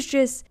 It was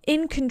just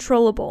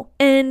uncontrollable.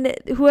 And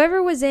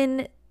whoever was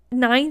in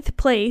 9th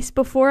place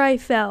before I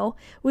fell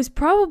was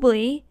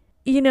probably,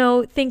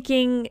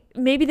 thinking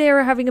maybe they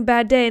were having a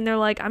bad day and they're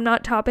like, I'm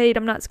not top 8,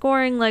 I'm not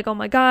scoring. Oh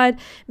my God,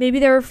 maybe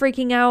they were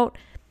freaking out.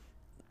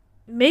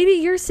 Maybe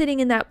you're sitting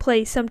in that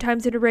place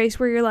sometimes in a race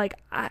where you're like,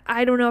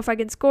 I don't know if I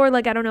can score.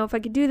 I don't know if I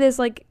could do this.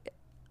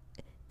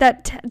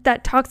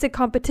 That toxic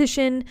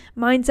competition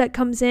mindset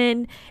comes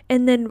in,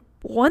 and then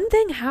one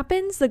thing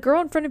happens, the girl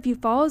in front of you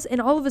falls,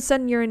 and all of a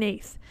sudden you're in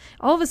 8th.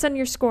 All of a sudden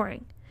you're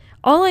scoring.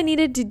 All I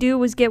needed to do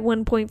was get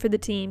 1 point for the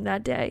team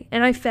that day,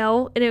 and I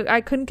fell, and I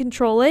couldn't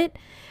control it,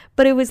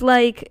 but it was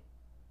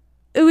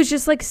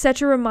just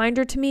such a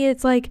reminder to me.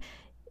 It's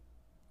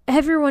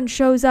everyone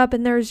shows up,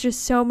 and there's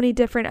just so many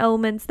different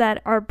elements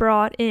that are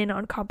brought in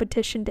on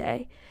competition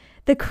day.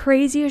 The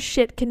craziest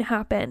shit can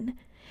happen.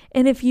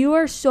 And if you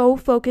are so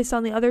focused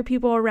on the other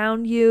people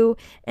around you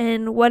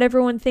and what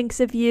everyone thinks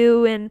of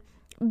you and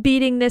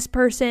beating this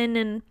person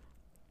and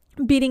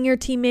beating your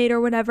teammate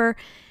or whatever,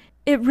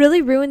 it really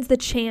ruins the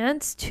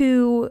chance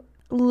to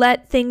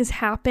let things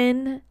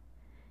happen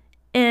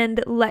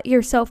and let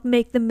yourself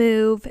make the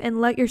move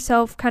and let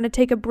yourself kind of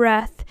take a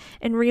breath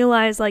and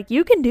realize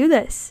you can do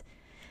this.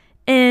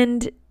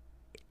 And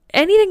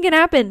anything can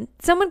happen.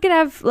 Someone could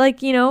have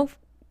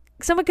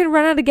someone could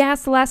run out of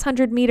gas the last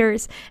 100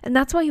 meters, and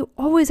that's why you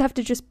always have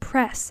to just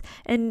press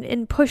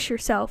and push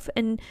yourself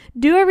and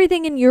do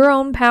everything in your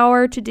own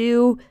power to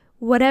do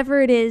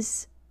whatever it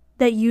is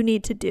that you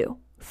need to do.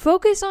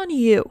 Focus on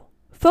you.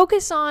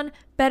 Focus on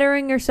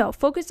bettering yourself.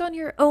 Focus on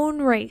your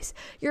own race,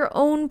 your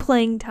own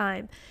playing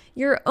time,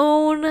 your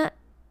own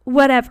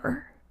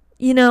whatever.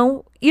 You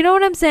know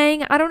what I'm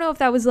saying? I don't know if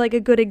that was a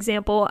good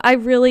example. I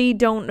really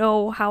don't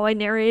know how I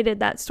narrated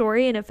that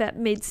story and if that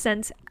made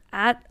sense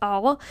at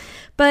all,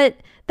 but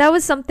that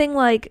was something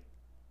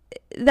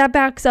that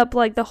backs up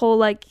the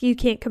whole you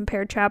can't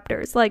compare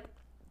chapters.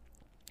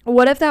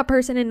 What if that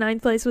person in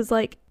 9th place was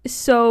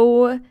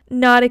so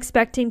not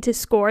expecting to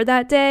score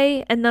that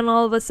day, and then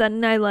all of a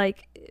sudden I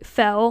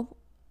fell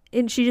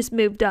and she just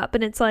moved up,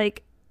 and it's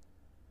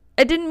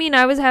it didn't mean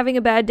I was having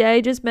a bad day.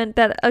 It just meant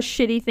that a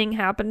shitty thing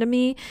happened to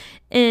me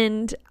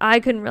and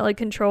I couldn't really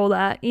control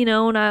that, and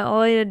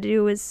all I had to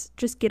do was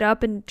just get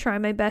up and try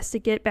my best to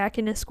get back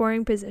in a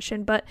scoring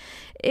position. But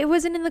it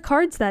wasn't in the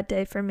cards that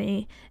day for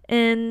me.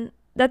 And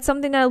that's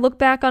something that I look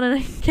back on and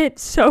I get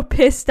so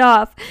pissed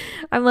off.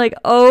 I'm like,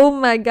 oh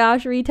my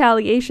gosh,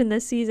 retaliation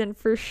this season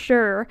for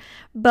sure.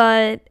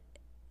 But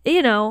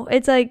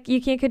it's like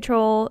you can't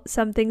control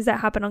some things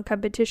that happen on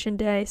competition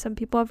day. Some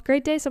people have a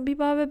great day, some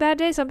people have a bad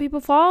day, some people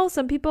fall,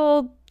 some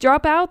people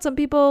drop out, some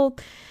people,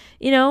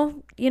 you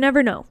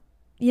never know.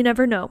 You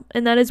never know.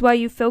 And that is why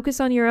you focus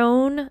on your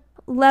own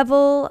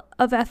level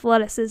of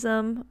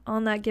athleticism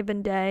on that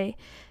given day,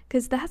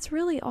 because that's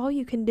really all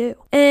you can do.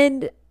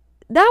 And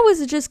that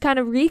was just kind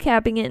of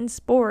recapping it in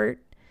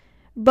sport.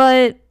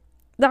 But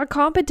that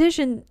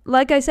competition,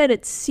 like I said,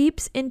 it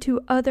seeps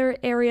into other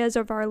areas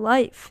of our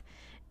life.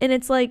 And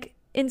it's like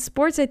in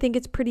sports, I think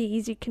it's pretty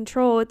easy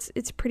control.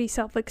 It's pretty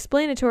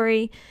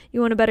self-explanatory.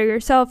 You want to better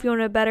yourself. You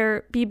want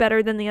to be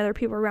better than the other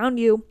people around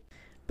you.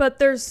 But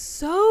there's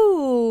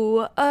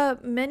so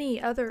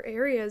many other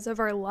areas of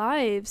our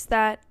lives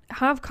that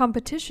have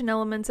competition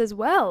elements as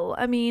well.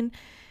 I mean,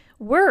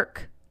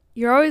 work.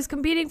 You're always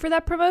competing for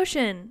that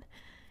promotion.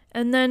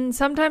 And then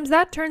sometimes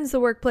that turns the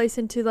workplace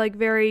into like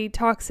very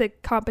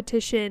toxic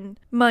competition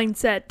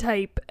mindset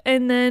type.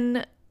 And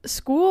then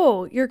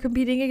school, you're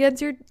competing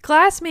against your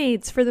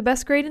classmates for the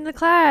best grade in the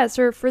class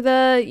or for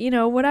the,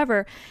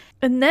 whatever.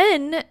 And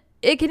then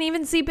it can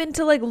even seep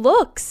into like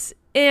looks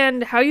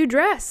and how you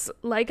dress.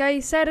 Like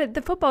I said at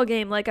the football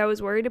game, like I was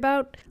worried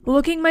about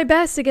looking my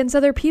best against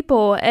other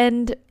people.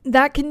 And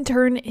that can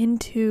turn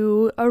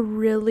into a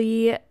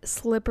really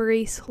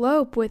slippery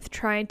slope with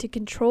trying to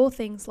control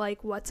things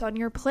like what's on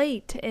your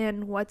plate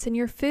and what's in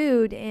your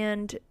food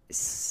and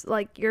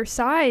like your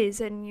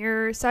size and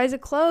your size of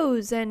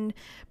clothes and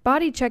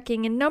body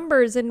checking and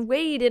numbers and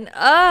weight and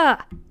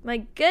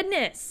my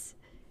goodness.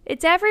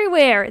 It's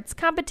everywhere. It's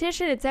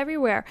competition. It's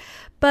everywhere.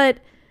 But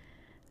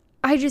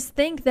I just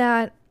think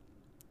that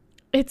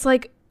it's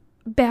like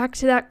back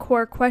to that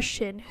core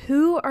question.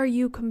 Who are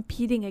you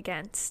competing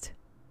against?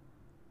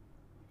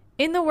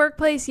 In the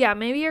workplace, yeah,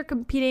 maybe you're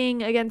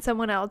competing against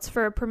someone else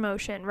for a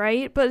promotion,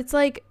 right? But it's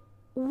like,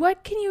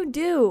 what can you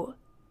do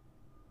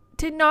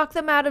to knock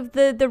them out of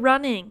the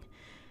running?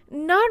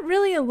 Not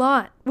really a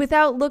lot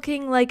without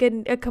looking like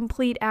a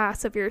complete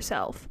ass of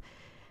yourself.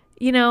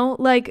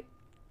 Like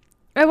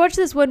I watched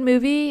this one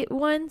movie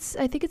once.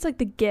 I think it's like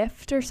The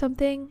Gift or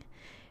something.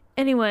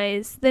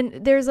 Anyways, then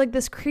there's like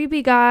this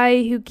creepy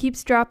guy who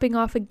keeps dropping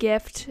off a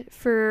gift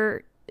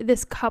for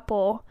this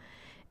couple.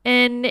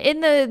 And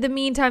in the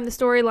meantime, the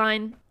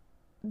storyline,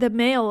 the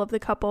male of the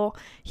couple,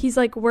 he's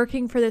like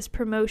working for this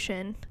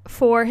promotion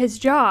for his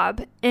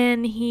job.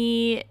 And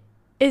he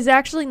is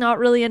actually not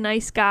really a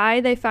nice guy,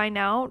 they find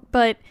out.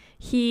 But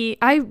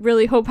I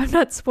really hope I'm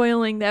not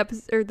spoiling the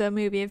episode or the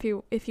movie if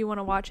you want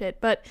to watch it,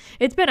 but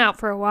it's been out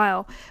for a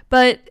while.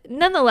 But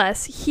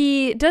nonetheless,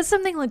 he does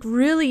something like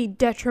really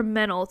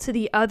detrimental to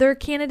the other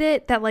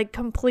candidate that like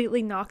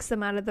completely knocks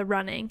them out of the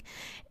running.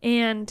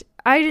 And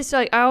I just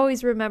I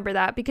always remember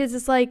that because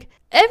it's like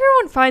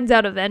everyone finds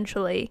out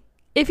eventually.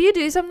 If you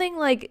do something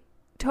like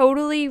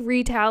totally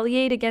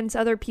retaliate against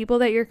other people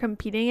that you're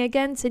competing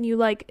against and you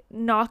like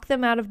knock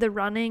them out of the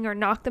running or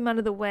knock them out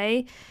of the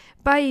way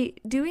by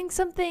doing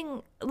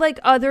something like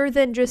other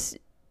than just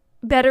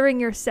bettering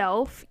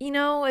yourself,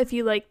 if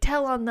you like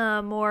tell on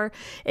them or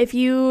if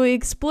you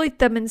exploit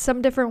them in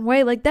some different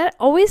way, like that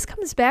always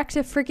comes back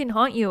to freaking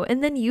haunt you.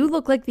 And then you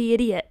look like the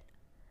idiot.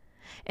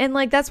 And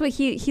like that's what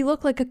he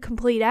looked like, a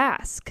complete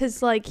ass,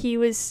 because like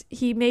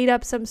he made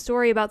up some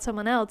story about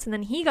someone else and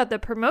then he got the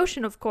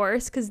promotion, of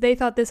course, because they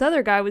thought this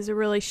other guy was a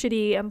really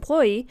shitty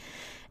employee.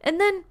 And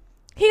then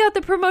he got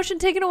the promotion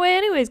taken away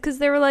anyways because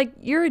they were like,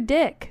 you're a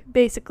dick,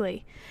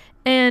 basically.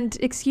 And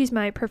excuse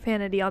my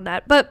profanity on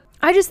that, but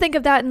I just think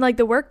of that in like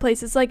the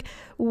workplace. It's like,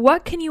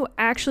 what can you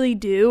actually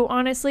do,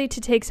 honestly, to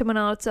take someone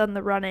else on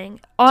the running?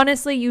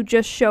 Honestly, you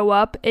just show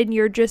up and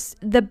you're just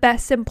the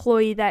best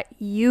employee that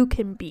you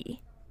can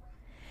be.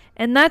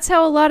 And that's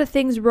how a lot of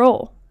things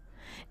roll.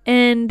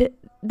 And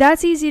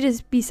that's easy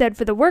to be said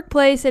for the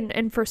workplace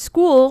and for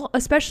school,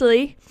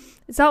 especially.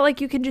 It's not like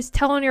you can just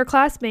tell on your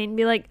classmate and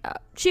be like,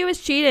 she was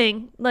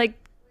cheating. Like,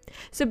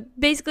 so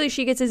basically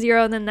she gets a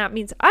 0 and then that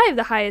means I have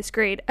the highest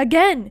grade.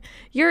 Again,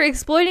 you're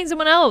exploiting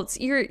someone else.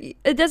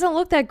 It doesn't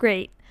look that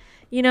great,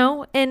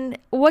 And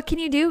what can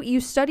you do?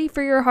 You study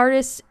for your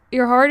hardest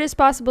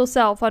possible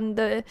self on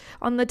the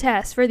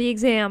test, for the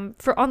exam,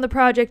 on the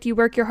project you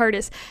work your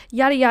hardest,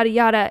 yada yada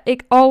yada.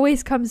 It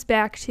always comes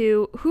back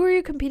to who are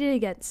you competing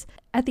against?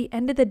 At the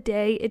end of the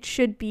day, it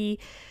should be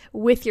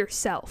with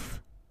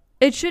yourself.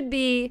 It should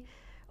be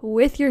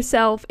with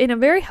yourself in a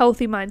very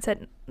healthy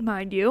mindset,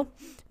 mind you,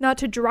 not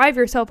to drive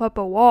yourself up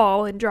a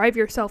wall and drive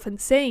yourself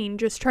insane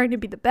just trying to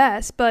be the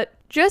best, but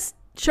just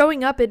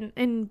showing up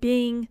and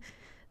being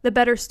the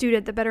better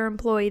student, the better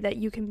employee that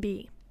you can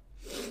be.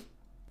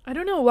 I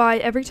don't know why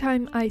every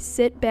time I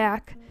sit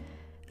back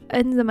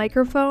in the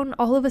microphone,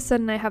 all of a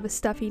sudden I have a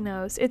stuffy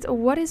nose. It's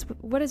what is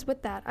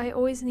with that? I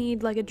always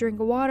need like a drink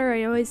of water.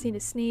 I always need to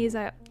sneeze.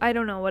 I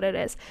don't know what it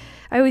is.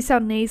 I always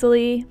sound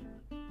nasally.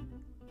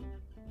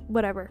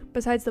 Whatever.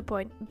 Besides the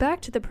point.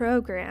 Back to the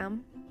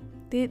program.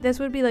 This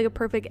would be like a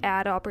perfect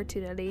ad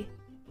opportunity.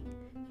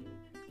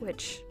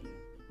 which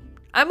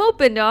I'm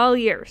open to all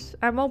ears.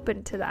 I'm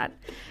open to that.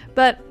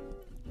 But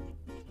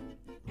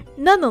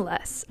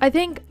nonetheless, I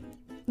think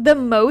the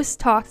most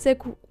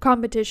toxic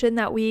competition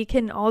that we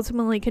can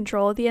ultimately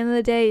control at the end of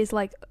the day is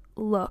like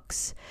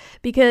looks,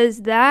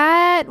 because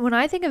that, when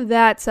I think of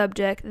that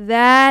subject,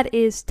 that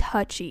is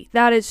touchy,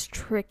 that is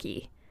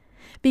tricky,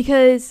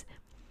 because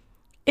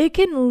it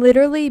can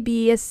literally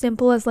be as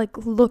simple as like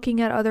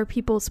looking at other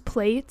people's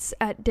plates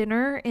at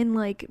dinner and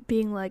like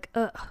being like,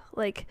 ugh,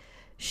 like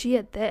she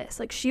had this,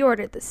 like she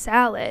ordered the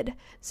salad,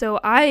 so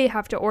I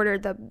have to order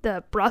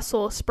the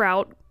Brussels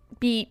sprout,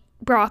 beet,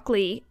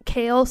 broccoli,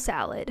 kale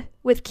salad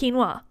with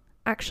quinoa,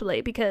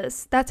 actually,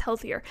 because that's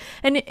healthier.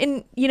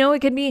 And you know,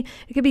 it could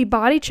be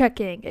body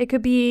checking, it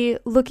could be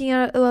looking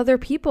at other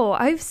people.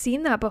 I've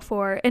seen that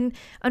before, and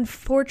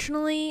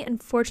unfortunately,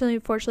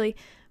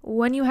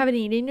 when you have an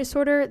eating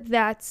disorder,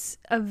 that's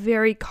a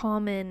very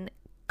common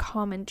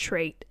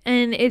trait.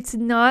 And it's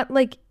not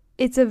like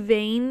it's a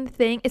vain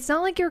thing. It's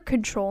not like you're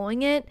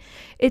controlling it.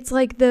 It's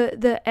like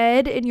the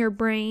ed in your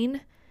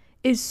brain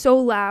is so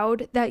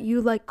loud that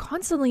you like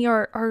constantly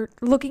are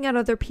looking at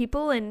other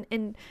people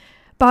and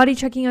body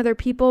checking other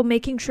people,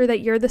 making sure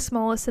that you're the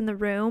smallest in the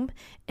room.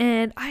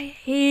 And I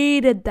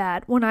hated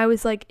that when I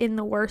was like in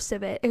the worst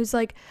of it. It was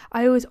like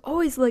I was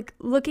always like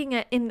looking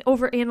at and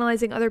over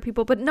analyzing other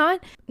people, but not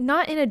in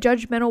a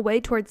judgmental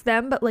way towards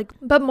them,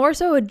 but more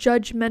so a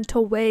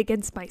judgmental way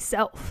against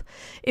myself.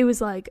 It was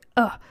like,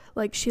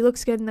 like she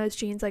looks good in those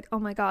jeans, like, oh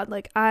my god,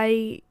 like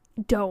I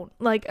don't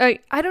like,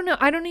 I don't know,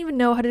 I don't even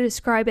know how to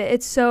describe it.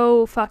 It's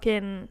so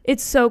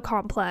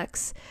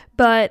complex.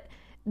 But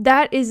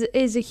that is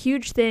a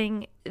huge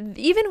thing,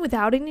 even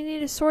without an eating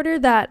disorder,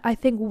 that I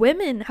think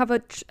women have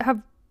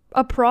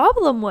a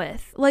problem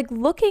with, like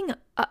looking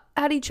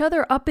at each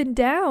other up and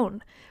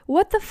down.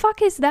 What the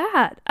fuck is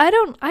that?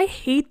 I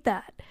hate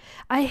that.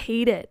 I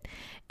hate it.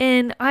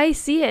 And I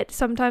see it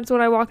sometimes when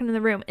I walk into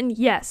the room. And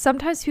yes,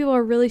 sometimes people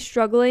are really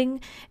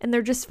struggling and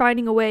they're just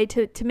finding a way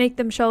to make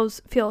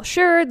themselves feel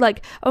assured.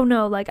 Like, oh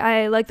no, like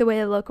I like the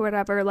way I look or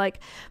whatever. Like,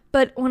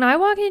 but when I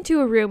walk into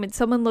a room and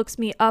someone looks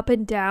me up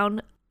and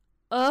down,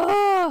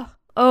 oh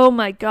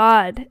my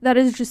god, that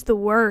is just the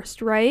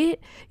worst,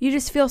 right? You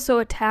just feel so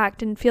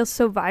attacked and feel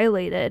so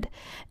violated.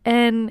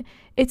 And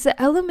it's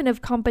the element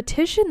of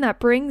competition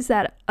that brings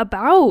that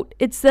about.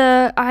 It's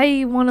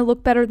I want to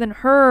look better than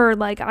her,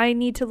 like I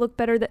need to look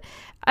better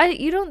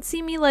you don't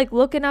see me like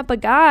looking up a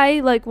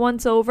guy like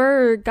once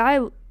over,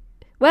 or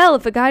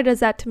if a guy does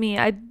that to me,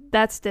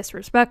 that's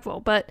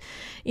disrespectful. But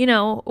you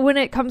know, when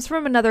it comes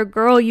from another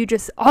girl, you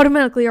just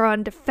automatically are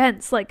on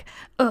defense, like,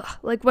 ugh,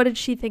 like what did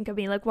she think of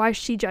me, like why is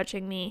she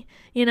judging me,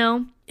 you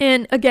know?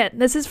 And again,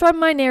 this is from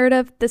my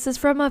narrative, this is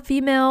from a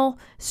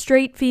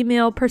straight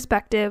female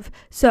perspective,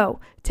 so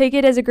take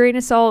it as a grain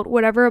of salt,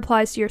 whatever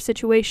applies to your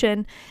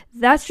situation.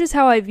 That's just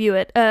how I view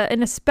it.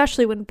 And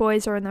especially when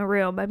boys are in the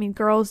room, I mean,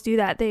 girls do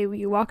that,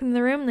 you walk into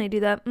the room and they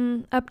do that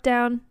up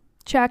down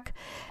check.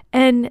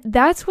 And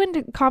that's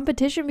when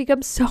competition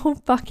becomes so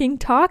fucking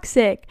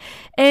toxic.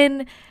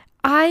 And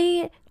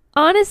I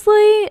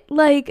honestly,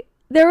 like,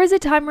 there was a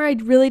time where I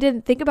really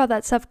didn't think about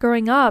that stuff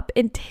growing up,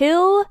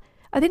 until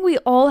I think we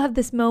all have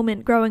this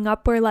moment growing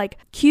up where, like,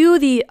 cue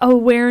the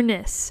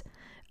awareness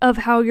of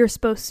how you're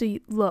supposed to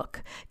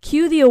look.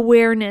 Cue the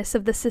awareness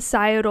of the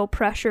societal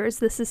pressures,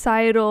 the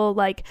societal,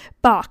 like,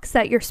 box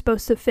that you're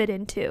supposed to fit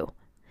into.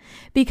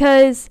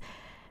 Because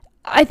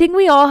I think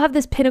we all have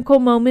this pinnacle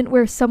moment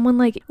where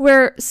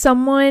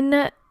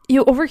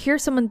you overhear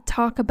someone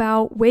talk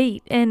about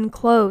weight and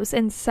clothes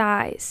and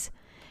size.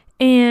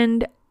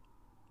 And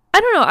I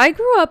don't know, I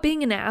grew up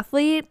being an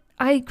athlete.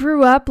 I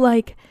grew up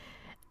like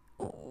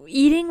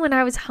eating when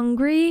I was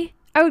hungry.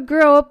 I would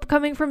grow up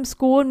coming from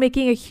school and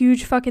making a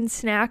huge fucking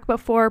snack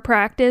before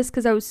practice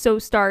because I was so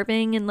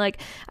starving, and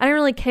like I didn't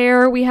really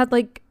care. We had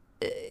like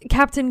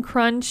Captain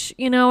Crunch,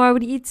 you know, I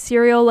would eat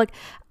cereal. Like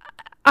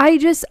I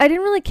didn't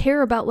really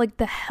care about like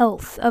the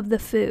health of the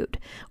food,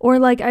 or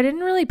like I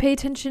didn't really pay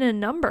attention to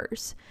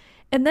numbers.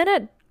 And then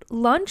at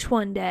lunch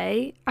one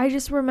day, I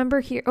just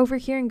remember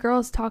overhearing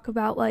girls talk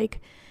about like,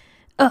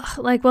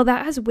 well,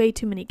 that has way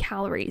too many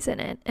calories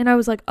in it. And I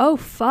was like, oh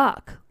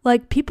fuck,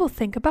 like people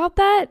think about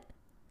that.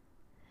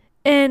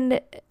 And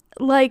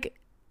like,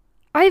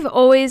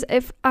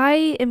 if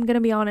I am going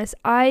to be honest,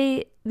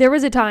 there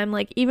was a time,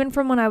 like even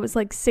from when I was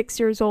like 6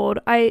 years old,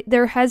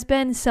 there has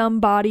been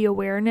some body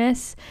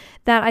awareness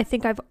that I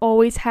think I've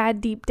always had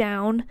deep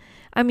down.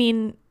 I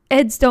mean,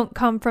 eds don't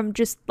come from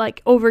just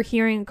like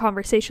overhearing a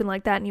conversation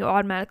like that and you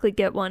automatically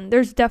get one.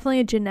 There's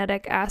definitely a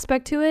genetic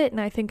aspect to it, and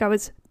I think I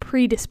was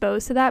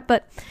predisposed to that,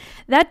 but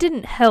that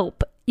didn't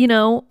help. You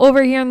know,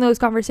 overhearing those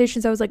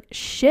conversations, I was like,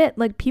 shit,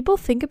 like people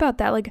think about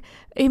that. Like,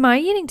 am I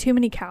eating too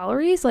many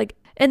calories? Like,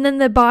 and then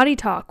the body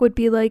talk would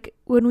be like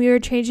when we were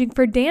changing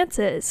for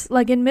dances,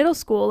 like in middle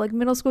school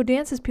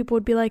dances, people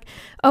would be like,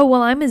 oh,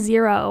 well, I'm a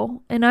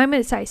 0 and I'm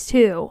a size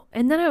 2.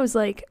 And then I was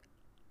like,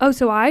 oh,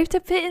 so I have to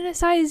fit in a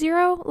size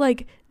 0?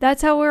 Like,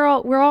 that's how we're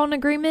all in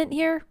agreement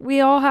here? We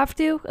all have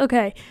to?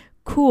 Okay,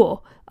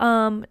 cool.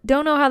 Don't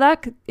know how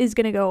that is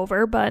going to go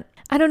over, but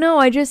I don't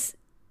know,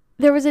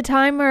 there was a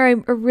time where I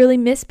really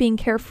miss being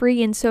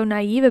carefree and so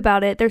naive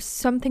about it. There's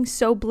something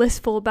so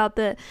blissful about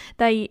the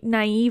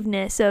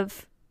naiveness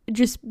of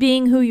just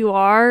being who you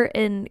are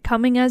and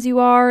coming as you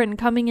are and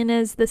coming in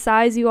as the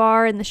size you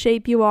are and the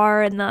shape you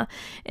are and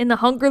the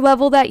hunger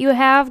level that you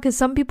have, because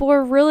some people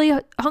are really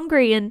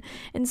hungry and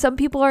some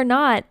people are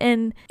not.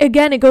 And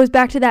again, it goes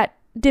back to that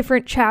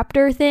different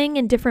chapter thing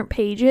and different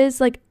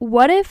pages. Like,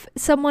 what if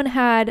someone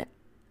had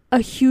a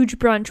huge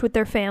brunch with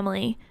their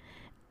family?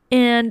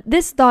 And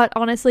this thought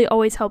honestly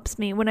always helps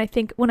me when I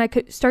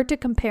could start to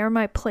compare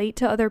my plate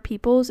to other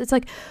people's. It's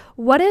like,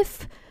 what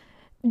if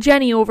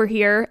Jenny over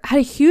here had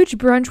a huge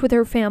brunch with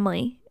her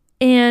family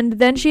and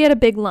then she had a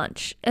big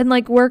lunch, and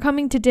like, we're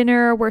coming to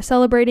dinner, we're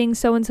celebrating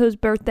so-and-so's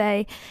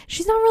birthday.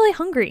 She's not really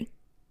hungry.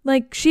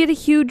 Like, she had a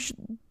huge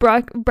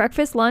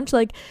breakfast, lunch,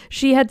 like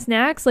she had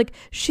snacks, like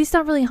she's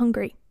not really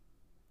hungry.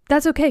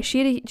 That's okay.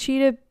 She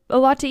had a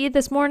lot to eat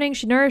this morning.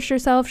 She nourished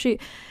herself. She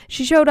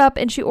showed up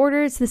and she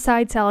orders the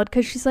side salad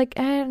because she's like,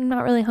 I'm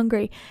not really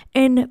hungry.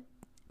 And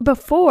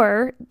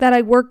before that,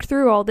 I worked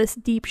through all this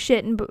deep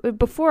shit, and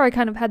before I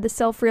kind of had the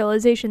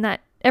self-realization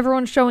that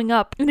everyone's showing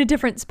up in a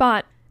different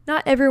spot.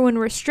 Not everyone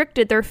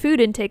restricted their food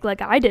intake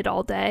like I did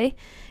all day,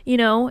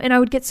 and I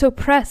would get so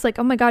pressed, like,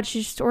 oh my God,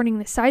 she's just ordering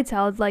the side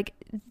salad. Like,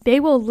 they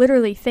will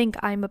literally think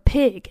I'm a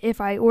pig if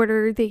I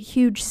order the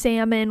huge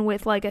salmon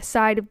with like a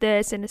side of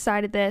this and a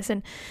side of this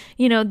and,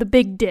 the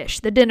big dish,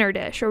 the dinner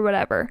dish or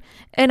whatever.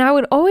 And I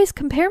would always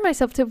compare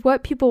myself to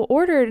what people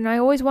ordered, and I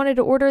always wanted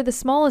to order the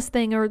smallest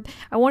thing, or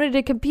I wanted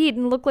to compete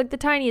and look like the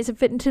tiniest and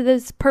fit into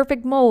this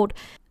perfect mold.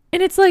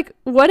 And it's like,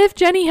 what if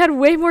Jenny had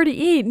way more to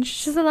eat and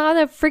she's not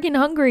that freaking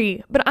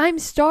hungry, but I'm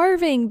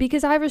starving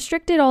because I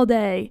restricted all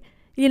day,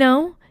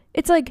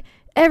 It's like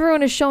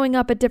everyone is showing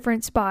up at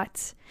different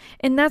spots.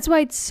 And that's why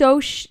it's so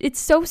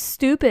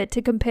stupid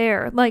to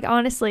compare, like,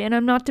 honestly. And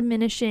I'm not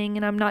diminishing,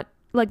 and I'm not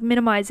like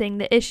minimizing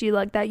the issue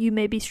like that you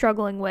may be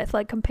struggling with,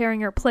 like comparing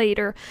your plate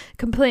or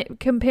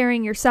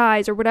comparing your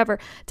size or whatever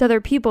to other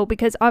people,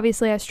 because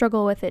obviously I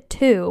struggle with it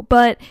too.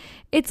 But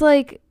it's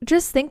like,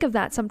 just think of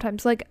that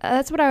sometimes. Like,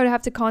 that's what I would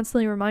have to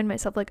constantly remind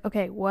myself, like,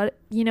 okay,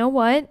 you know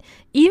what,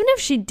 even if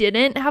she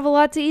didn't have a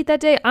lot to eat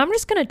that day, I'm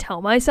just gonna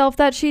tell myself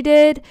that she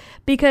did,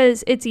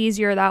 because it's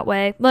easier that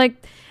way.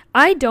 Like,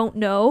 I don't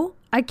know,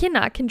 I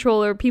cannot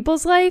control other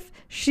people's life.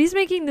 She's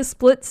making the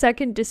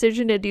split-second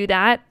decision to do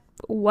that.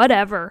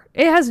 Whatever.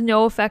 It has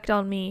no effect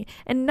on me.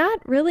 And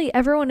not really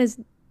everyone is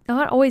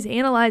not always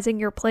analyzing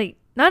your plate.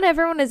 Not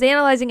everyone is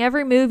analyzing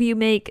every move you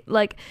make,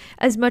 like,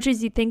 as much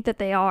as you think that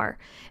they are.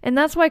 And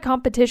that's why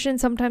competition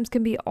sometimes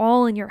can be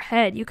all in your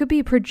head. You could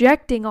be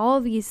projecting all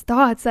of these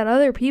thoughts that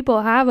other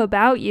people have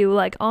about you,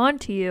 like,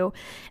 onto you.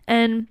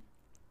 And,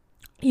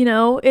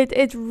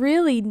 it's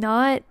really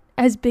not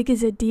as big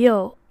as a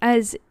deal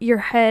as your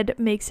head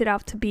makes it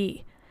out to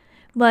be.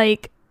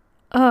 Like,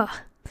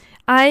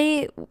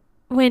 I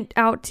went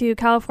out to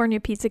California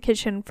Pizza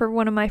Kitchen for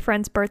one of my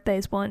friend's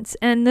birthdays once,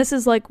 and that's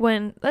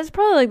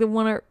probably like the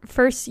one of the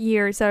first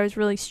years that I was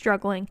really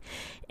struggling,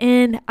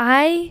 and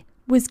I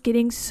was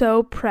getting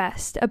so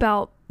pressed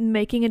about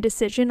making a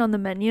decision on the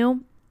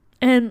menu,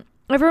 and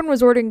everyone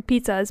was ordering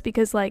pizzas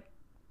because, like,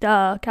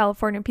 duh,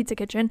 California Pizza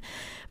Kitchen,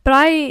 but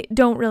I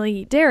don't really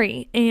eat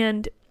dairy,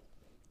 and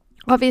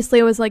obviously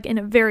I was like in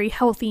a very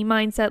healthy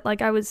mindset.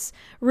 Like, I was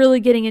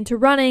really getting into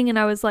running, and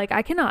I was like,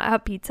 I cannot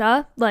have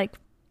pizza. Like,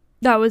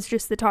 that was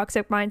just the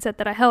toxic mindset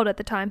that I held at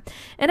the time.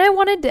 And I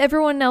wanted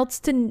everyone else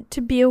to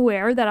be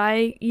aware that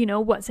I,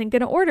 wasn't going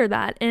to order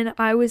that. And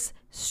I was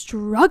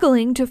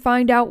struggling to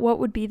find out what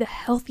would be the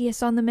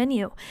healthiest on the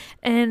menu.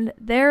 And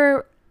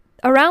there,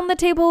 around the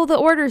table, the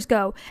orders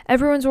go.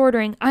 Everyone's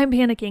ordering. I'm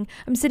panicking.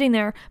 I'm sitting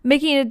there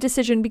making a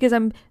decision because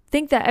I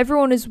think that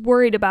everyone is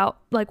worried about,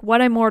 like,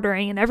 what I'm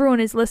ordering, and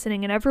everyone is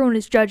listening, and everyone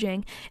is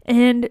judging.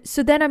 And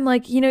so then I'm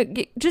like,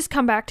 just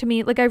come back to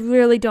me. Like, I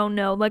really don't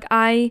know. Like,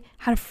 I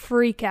had a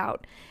freak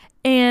out.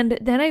 And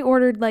then I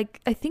ordered,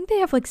 like, I think they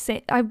have, like,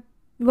 I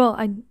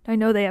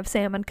know they have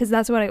salmon because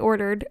that's what I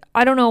ordered.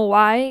 I don't know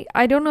why.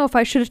 I don't know if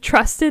I should have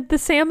trusted the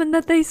salmon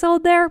that they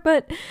sold there,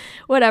 but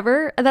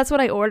whatever. That's what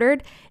I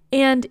ordered.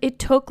 And it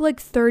took like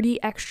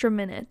 30 extra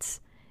minutes.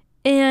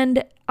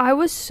 And I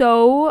was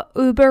so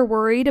uber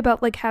worried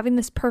about, like, having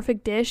this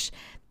perfect dish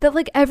that,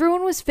 like,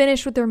 everyone was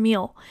finished with their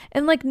meal.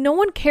 And, like, no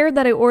one cared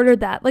that I ordered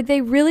that. Like, they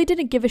really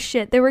didn't give a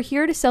shit. They were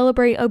here to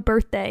celebrate a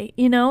birthday,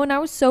 and I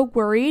was so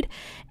worried.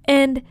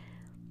 And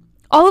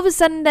all of a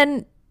sudden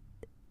then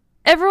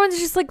everyone's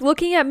just, like,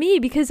 looking at me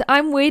because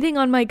I'm waiting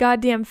on my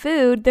goddamn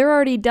food. They're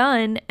already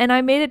done. And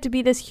I made it to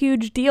be this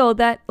huge deal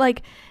that,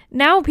 like,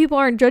 now people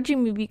aren't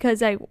judging me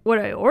because what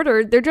I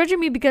ordered. They're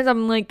judging me because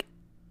I'm, like,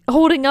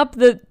 holding up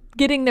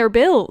getting their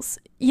bills,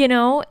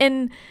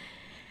 and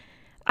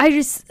I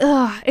just,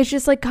 it's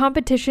just like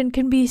competition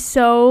can be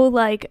so,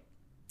 like,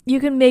 you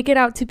can make it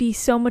out to be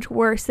so much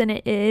worse than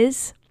it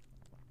is.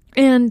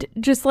 And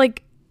just,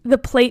 like, the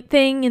plate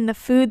thing and the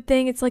food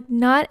thing, it's like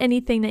not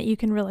anything that you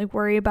can really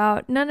worry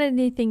about, not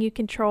anything you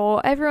control.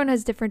 Everyone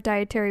has different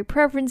dietary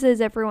preferences,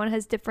 everyone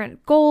has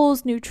different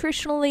goals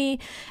nutritionally,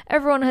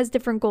 everyone has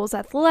different goals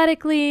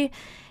athletically,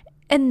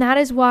 and that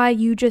is why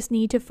you just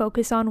need to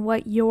focus on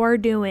what you're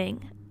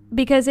doing,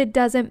 because it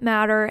doesn't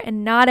matter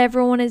and not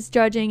everyone is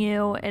judging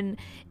you, and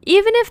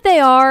even if they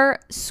are,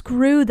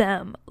 screw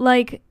them.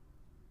 Like,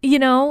 you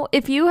know,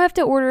 if you have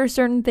to order a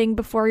certain thing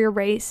before your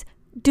race,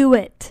 do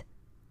it.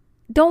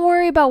 Don't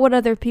worry about what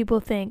other people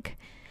think.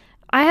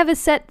 I have a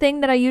set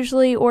thing that I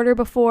usually order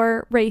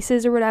before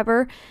races or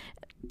whatever.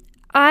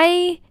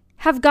 I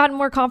have gotten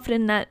more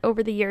confident in that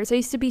over the years. I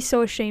used to be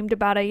so ashamed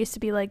about it. I used to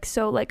be like,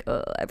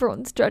 oh,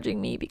 everyone's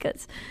judging me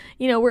because,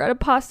 you know, we're at a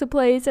pasta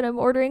place and I'm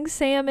ordering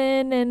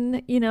salmon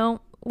and, you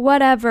know,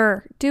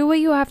 whatever. Do what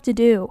you have to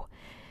do.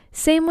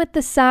 Same with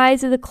the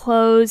size of the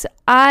clothes.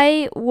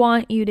 I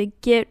want you to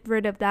get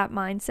rid of that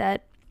mindset.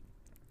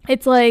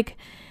 It's like,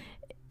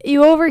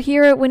 you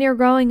overhear it when you're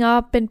growing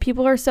up and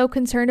people are so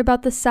concerned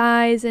about the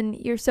size and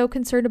you're so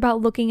concerned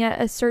about looking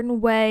at a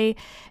certain way.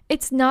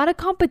 It's not a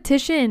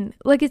competition.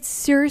 Like, it's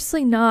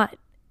seriously not.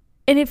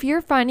 And if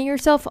you're finding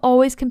yourself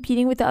always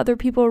competing with the other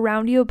people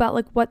around you about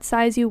like what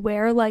size you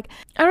wear, like,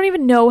 I don't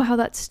even know how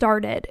that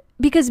started,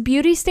 because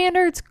beauty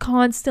standards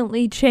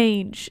constantly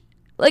change.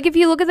 Like, if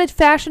you look at the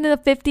fashion in the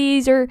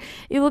 50s, or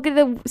you look at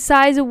the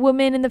size of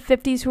women in the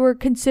 50s who were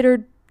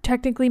considered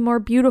technically more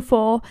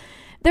beautiful,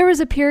 there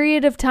was a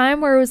period of time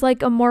where it was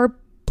like a more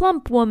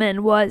plump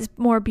woman was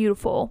more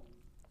beautiful.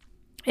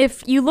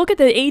 If you look at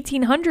the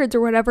 1800s or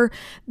whatever,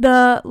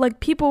 the like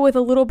people with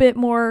a little bit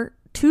more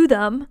to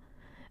them,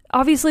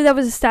 obviously that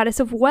was a status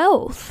of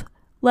wealth.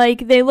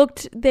 Like, they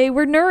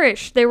were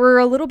nourished. They were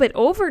a little bit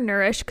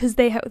overnourished because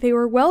they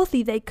were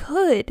wealthy. They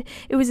could.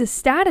 It was a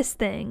status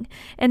thing.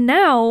 And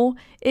now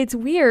it's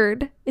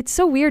weird. It's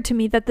so weird to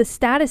me that the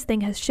status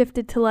thing has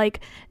shifted to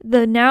like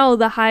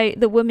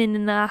the women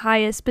in the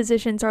highest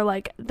positions are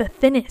like the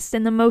thinnest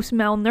and the most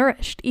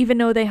malnourished, even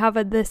though they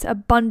have this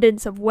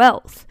abundance of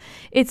wealth.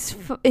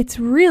 It's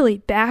really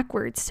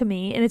backwards to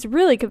me, and it's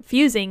really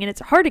confusing, and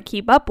it's hard to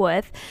keep up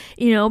with.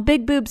 You know,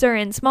 big boobs are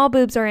in, small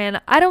boobs are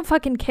in. I don't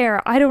fucking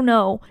care. I don't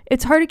know.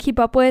 It's hard to keep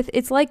up with.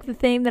 It's like the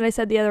thing that I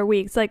said the other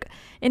week. It's like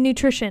in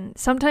nutrition,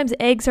 sometimes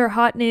eggs are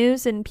hot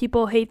news and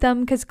people hate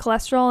them because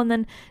cholesterol, and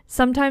then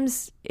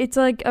sometimes it's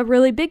like a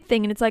really big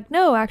thing and it's like,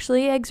 no,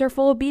 actually eggs are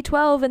full of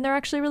B12 and they're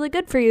actually really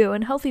good for you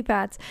and healthy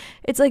fats.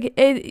 It's like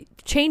it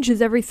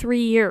changes every 3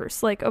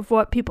 years, like, of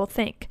what people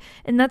think.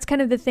 And that's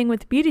kind of the thing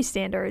with beauty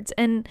standards.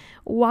 And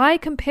why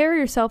compare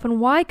yourself and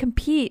why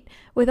compete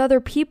with other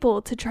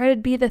people to try to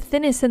be the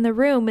thinnest in the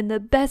room and the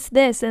best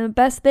this and the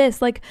best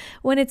this, like,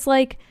 when it's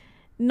like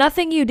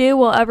nothing you do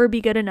will ever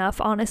be good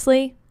enough,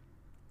 honestly.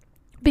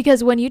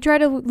 Because when you try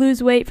to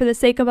lose weight for the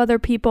sake of other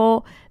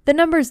people, the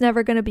number's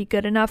never going to be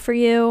good enough for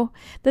you.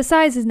 The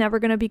size is never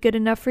going to be good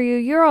enough for you.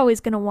 You're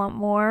always going to want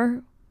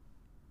more.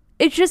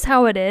 It's just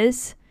how it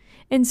is.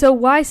 And so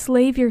why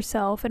slave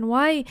yourself, and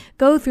why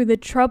go through the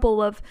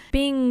trouble of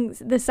being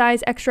the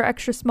size extra,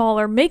 extra small,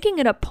 or making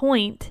it a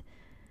point?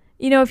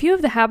 You know, if you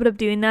have the habit of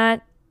doing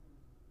that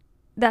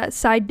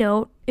side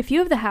note, if you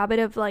have the habit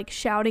of like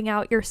shouting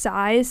out your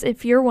size,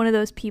 if you're one of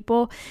those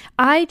people,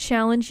 I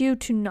challenge you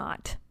to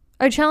not.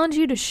 I challenge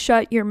you to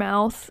shut your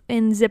mouth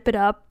and zip it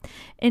up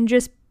and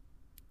just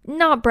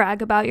not brag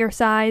about your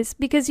size,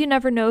 because you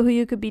never know who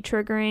you could be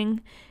triggering.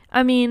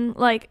 I mean,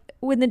 like,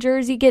 when the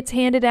jersey gets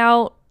handed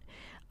out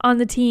on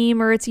the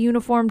team or it's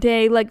uniform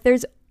day, like,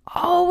 there's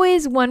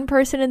always one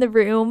person in the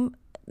room,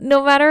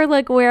 no matter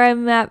like where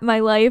I'm at in my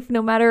life,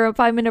 no matter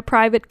if I'm in a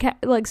private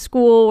like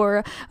school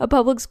or a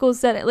public school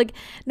setting, like,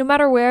 no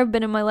matter where I've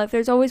been in my life,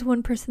 there's always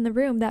one person in the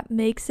room that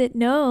makes it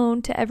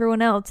known to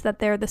everyone else that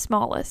they're the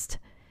smallest.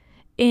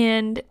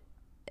 And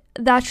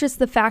that's just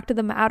the fact of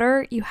the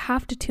matter. You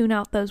have to tune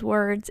out those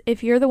words.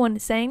 If you're the one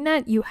saying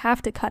that, you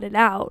have to cut it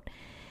out,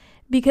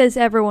 because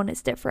everyone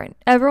is different.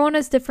 Everyone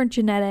has different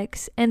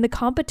genetics, and the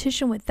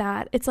competition with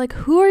that, it's like,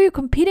 who are you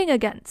competing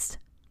against?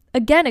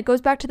 Again, it goes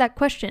back to that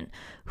question.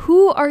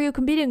 Who are you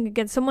competing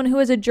against? Someone who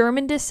has a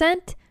German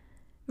descent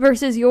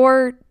versus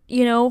your,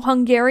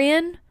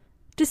 Hungarian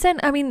descent?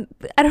 I mean,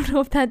 I don't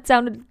know if that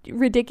sounded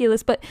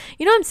ridiculous, but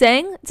you know what I'm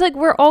saying? It's like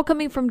we're all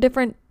coming from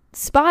different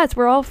spots.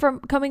 We're all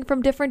coming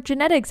from different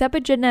genetics,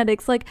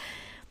 epigenetics. Like,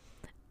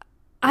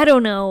 I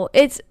don't know.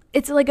 It's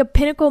like a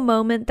pinnacle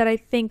moment that I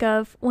think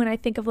of when I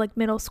think of like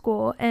middle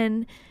school,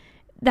 and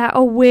that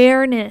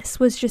awareness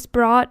was just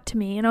brought to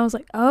me, and I was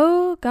like,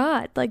 oh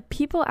God, like,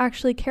 people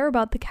actually care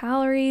about the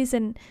calories,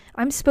 and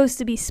I'm supposed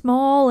to be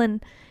small,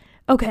 and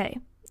okay,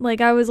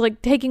 like, I was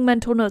like taking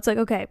mental notes, like,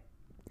 okay,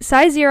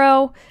 size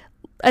 0,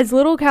 as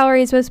little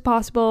calories as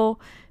possible,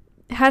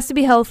 has to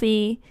be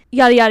healthy,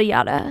 yada yada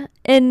yada.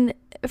 And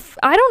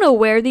I don't know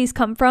where these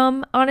come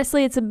from.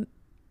 Honestly, it's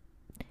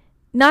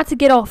not to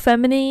get all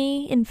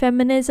feminine in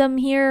feminism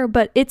here,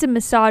 but it's a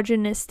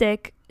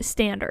misogynistic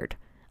standard.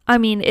 I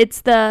mean,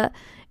 it's the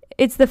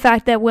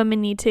fact that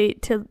women need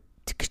to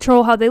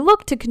control how they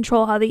look, to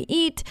control how they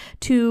eat,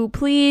 to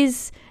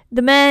please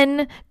the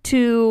men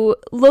to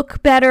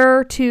look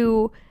better,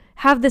 to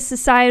have the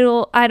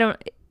societal, I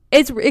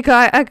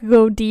could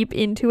go deep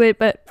into it,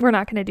 but we're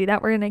not going to do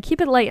that. We're going to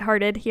keep it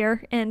lighthearted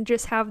here and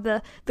just have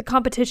the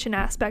competition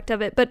aspect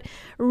of it. But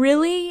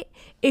really,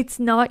 it's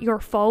not your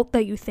fault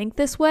that you think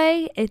this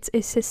way. It's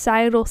a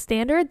societal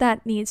standard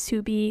that needs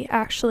to be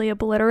actually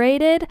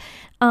obliterated.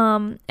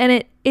 And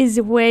it is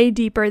way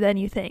deeper than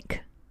you think.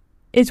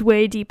 It's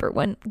way deeper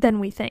than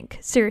we think.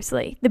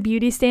 Seriously. The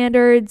beauty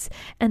standards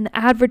and the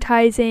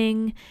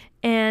advertising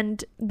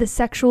and the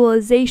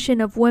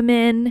sexualization of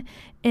women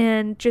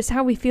and just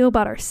how we feel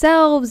about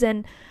ourselves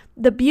and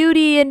the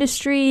beauty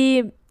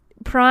industry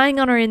prying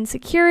on our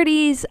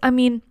insecurities. I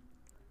mean,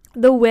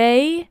 the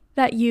way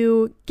that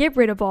you get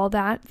rid of all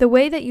that, the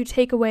way that you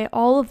take away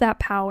all of that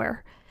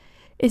power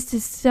is to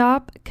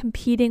stop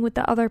competing with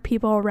the other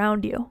people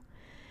around you.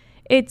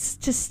 It's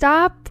to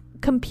stop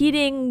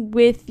competing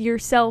with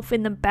yourself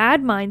in the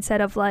bad mindset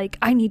of like,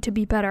 I need to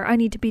be better, I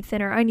need to be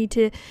thinner, I need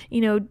to,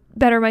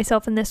 better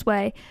myself in this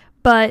way.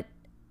 But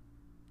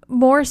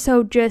more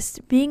so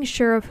just being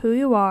sure of who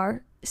you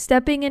are,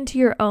 stepping into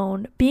your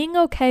own, being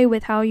okay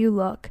with how you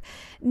look,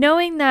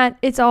 knowing that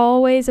it's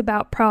always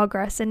about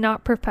progress and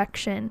not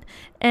perfection,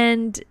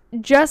 and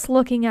just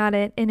looking at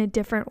it in a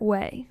different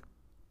way.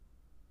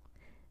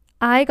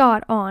 I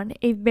got on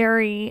a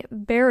very,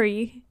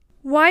 very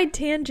wide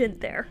tangent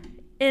there.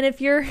 And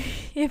if you're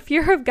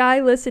a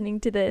guy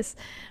listening to this,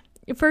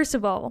 first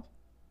of all,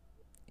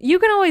 you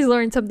can always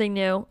learn something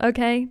new,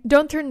 okay?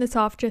 Don't turn this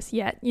off just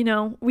yet.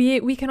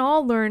 We can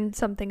all learn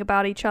something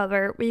about each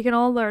other. We can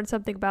all learn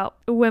something about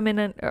women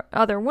and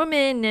other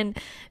women and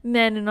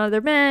men and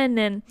other men.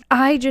 And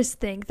I just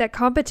think that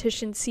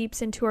competition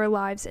seeps into our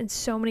lives in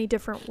so many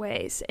different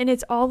ways. And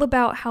it's all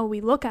about how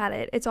we look at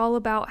it. It's all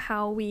about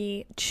how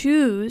we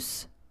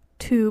choose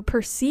to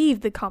perceive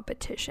the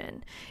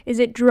competition. Is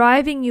it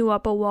driving you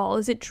up a wall?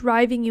 Is it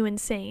driving you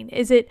insane?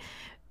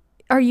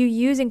 Are you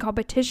using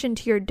competition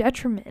to your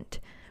detriment?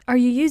 Are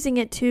you using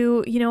it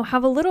to,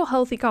 have a little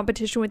healthy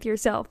competition with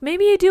yourself?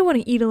 Maybe you do want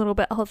to eat a little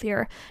bit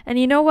healthier. And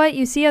you know what?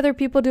 You see other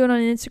people do it on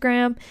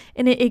Instagram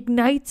and it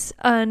ignites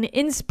an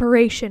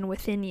inspiration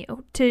within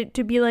you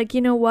to be like,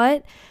 you know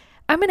what?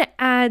 I'm going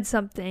to add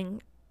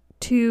something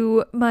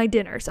to my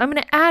dinners. I'm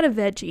going to add a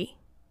veggie,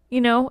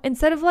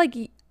 instead of like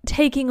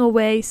taking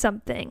away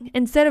something,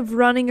 instead of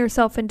running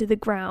yourself into the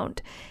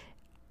ground.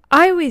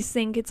 I always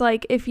think it's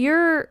like if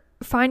you're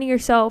finding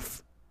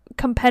yourself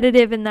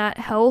competitive in that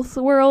health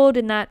world,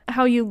 in that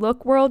how you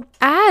look world,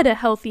 add a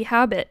healthy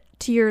habit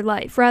to your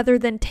life rather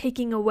than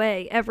taking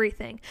away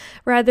everything,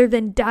 rather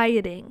than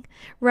dieting,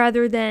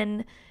 rather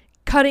than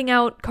cutting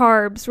out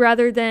carbs,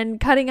 rather than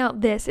cutting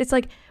out this. It's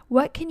like,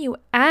 what can you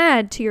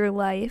add to your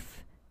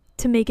life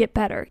to make it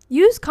better?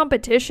 Use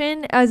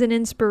competition as an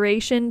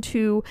inspiration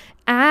to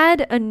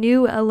add a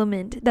new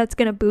element that's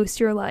going to boost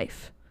your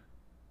life.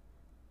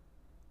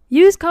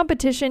 Use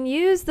competition,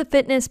 use the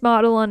fitness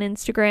model on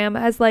Instagram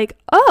as like,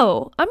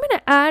 oh, I'm going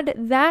to add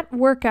that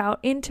workout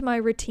into my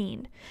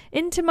routine,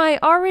 into my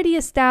already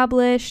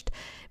established,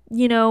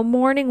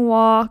 morning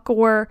walk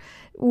or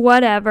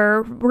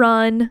whatever,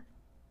 run,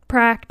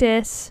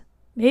 practice.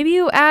 Maybe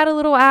you add a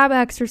little ab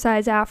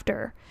exercise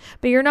after,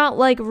 but you're not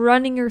like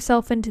running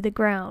yourself into the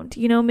ground.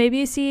 Maybe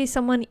you see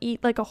someone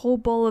eat like a whole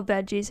bowl of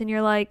veggies and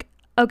you're like,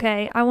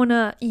 okay, I want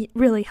to eat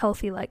really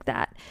healthy like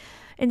that.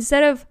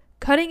 Instead of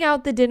cutting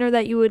out the dinner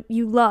that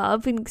you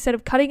love, instead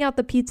of cutting out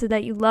the pizza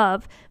that you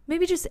love,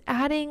 maybe just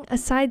adding a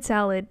side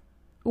salad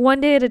one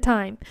day at a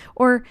time,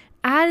 or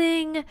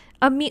adding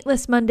a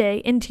meatless Monday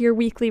into your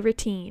weekly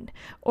routine,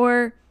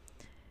 or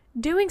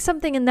doing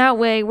something in that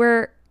way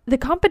where the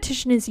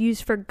competition is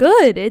used for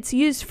good. It's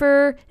used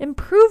for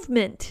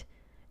improvement.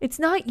 It's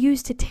not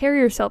used to tear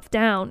yourself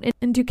down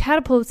and to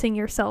catapulting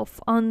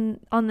yourself on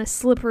the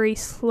slippery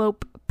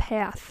slope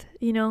path,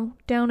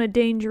 down a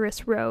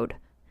dangerous road.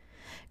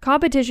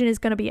 Competition is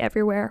going to be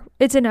everywhere.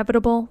 It's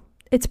inevitable.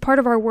 It's part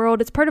of our world.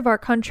 It's part of our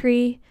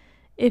country.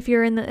 If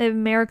you're in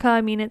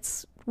America,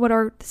 it's what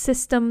our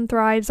system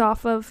thrives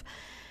off of.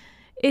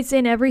 It's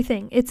in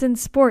everything. It's in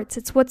sports.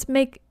 It's what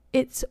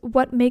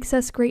makes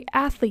us great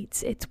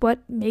athletes. It's what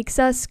makes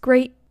us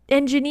great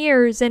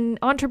engineers and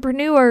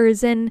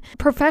entrepreneurs and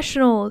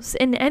professionals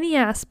in any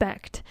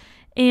aspect.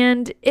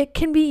 And it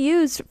can be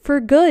used for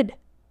good.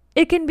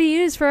 It can be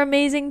used for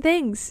amazing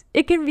things.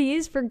 It can be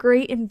used for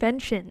great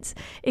inventions.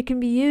 It can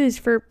be used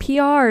for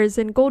PRs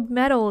and gold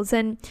medals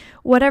and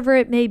whatever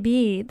it may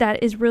be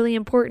that is really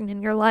important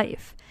in your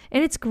life.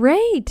 And it's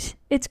great.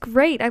 It's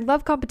great. I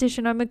love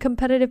competition. I'm a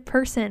competitive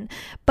person.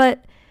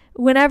 But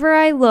whenever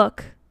I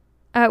look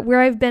at where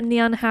I've been the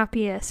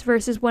unhappiest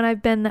versus when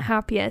I've been the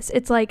happiest,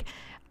 it's like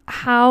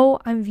how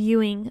I'm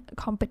viewing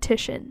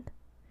competition,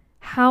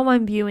 how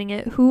I'm viewing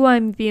it, who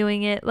I'm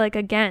viewing it like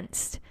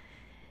against.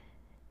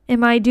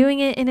 Am I doing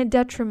it in a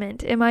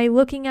detriment? Am I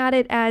looking at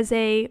it as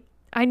I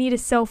need to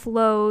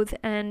self-loathe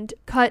and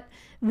cut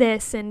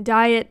this and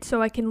diet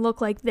so I can look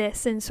like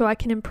this and so I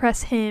can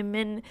impress him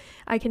and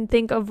I can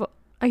make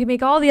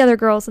all the other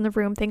girls in the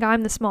room think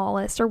I'm the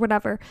smallest or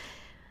whatever?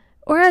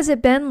 Or has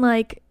it been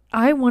like,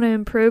 I want to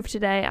improve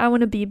today. I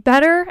want to be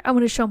better. I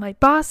want to show my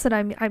boss that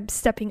I'm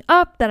stepping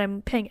up, that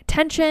I'm paying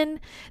attention,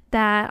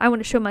 that I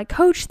want to show my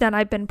coach that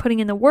I've been putting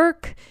in the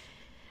work,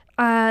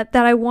 that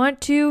I want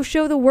to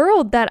show the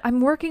world that I'm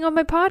working on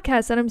my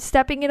podcast, that I'm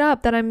stepping it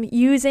up, that I'm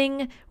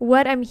using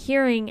what I'm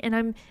hearing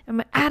and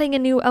I'm adding a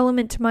new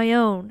element to my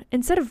own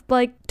instead of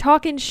like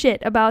talking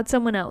shit about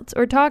someone else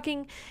or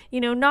talking,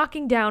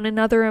 knocking down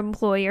another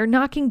employee or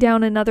knocking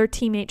down another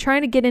teammate,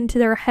 trying to get into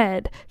their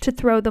head to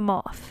throw them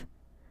off.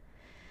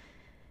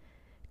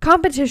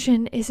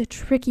 Competition is a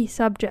tricky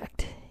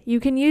subject.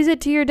 You can use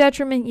it to your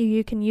detriment,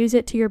 you can use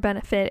it to your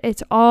benefit.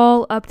 It's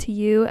all up to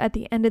you at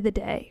the end of the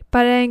day.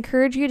 But I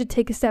encourage you to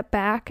take a step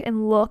back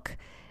and look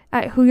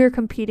at who you're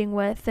competing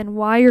with and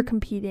why you're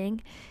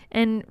competing,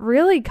 and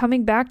really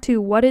coming back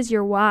to what is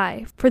your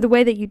why for the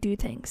way that you do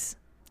things.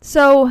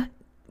 So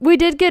we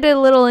did get a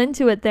little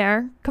into it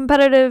there.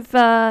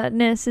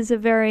 Competitiveness is a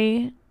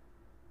very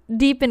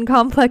deep and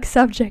complex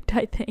subject,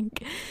 I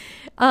think.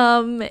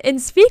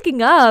 And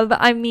speaking of,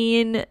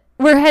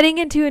 we're heading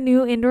into a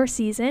new indoor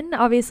season,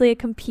 obviously a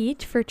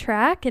compete for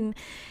track, and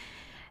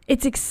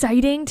it's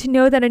exciting to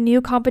know that a new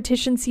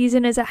competition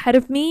season is ahead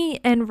of me.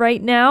 And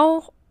right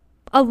now,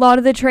 a lot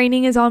of the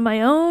training is on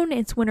my own.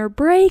 It's winter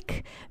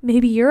break.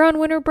 Maybe you're on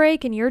winter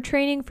break and you're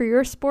training for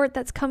your sport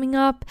that's coming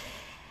up.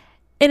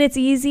 And it's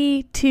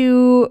easy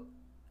to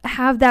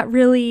have that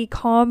really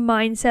calm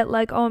mindset,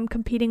 like, oh, I'm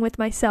competing with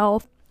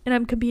myself. And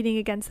I'm competing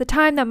against the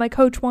time that my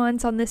coach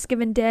wants on this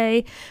given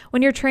day.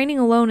 When you're training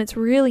alone, it's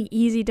really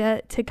easy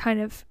to kind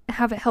of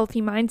have a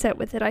healthy mindset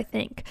with it, I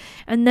think.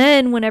 And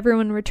then when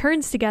everyone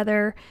returns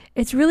together,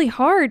 it's really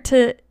hard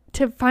to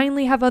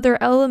finally have other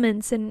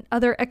elements and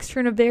other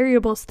external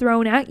variables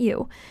thrown at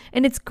you.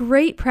 And it's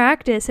great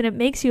practice and it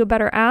makes you a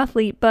better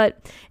athlete,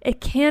 but it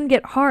can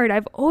get hard.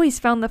 I've always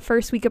found the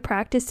first week of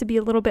practice to be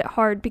a little bit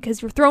hard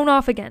because you're thrown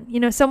off again.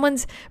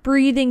 Someone's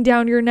breathing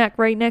down your neck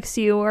right next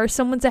to you, or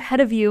someone's ahead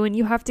of you and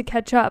you have to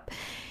catch up.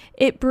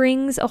 It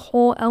brings a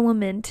whole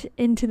element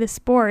into the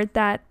sport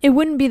that it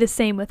wouldn't be the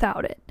same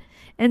without it.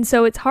 And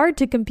so it's hard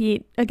to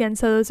compete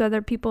against those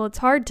other people. It's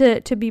hard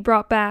to be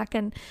brought back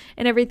and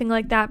everything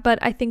like that. But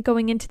I think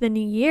going into the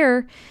new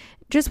year,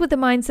 just with the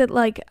mindset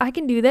like, I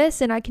can do this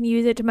and I can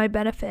use it to my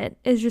benefit,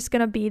 is just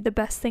going to be the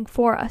best thing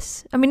for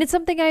us. It's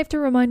something I have to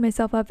remind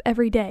myself of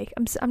every day.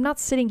 I'm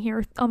not sitting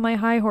here on my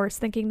high horse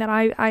thinking that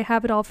I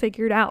have it all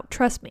figured out.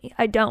 Trust me,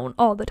 I don't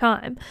all the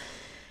time.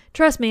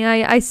 Trust me,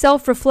 I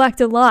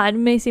self-reflect a lot. It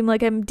may seem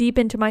like I'm deep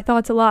into my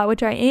thoughts a lot,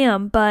 which I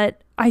am,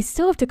 but I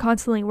still have to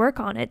constantly work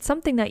on it. It's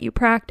something that you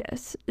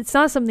practice. It's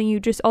not something you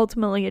just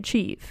ultimately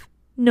achieve,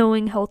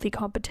 knowing healthy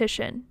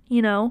competition,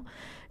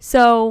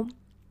 So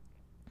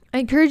I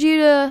encourage you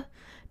to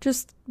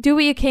just do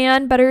what you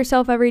can, better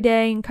yourself every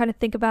day, and kind of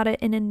think about it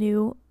in a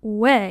new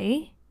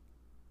way.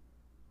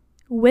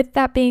 With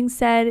that being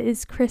said,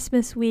 is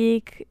Christmas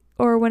week,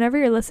 or whenever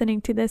you're listening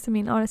to this.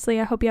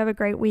 Honestly, I hope you have a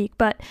great week,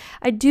 but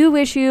I do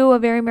wish you a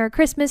very Merry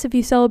Christmas if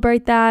you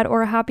celebrate that,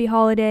 or a happy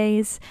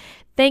holidays.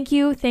 Thank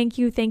you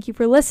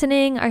for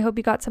listening. I hope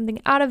you got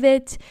something out of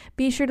it.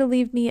 Be sure to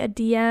leave me a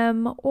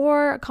DM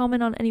or a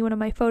comment on any one of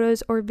my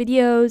photos or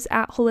videos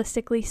at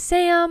Holistically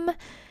Sam.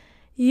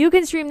 You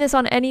can stream this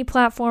on any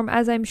platform,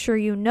 as I'm sure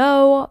you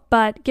know,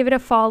 but give it a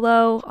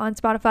follow on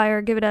Spotify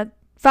or give it a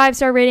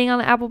 5-star rating on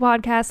the Apple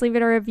Podcast. Leave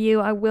it a review.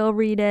 I will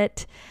read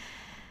it.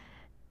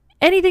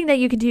 Anything that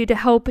you can do to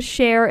help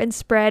share and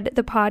spread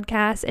the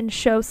podcast and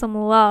show some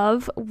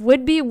love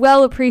would be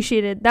well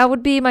appreciated. That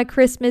would be my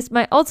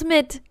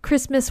ultimate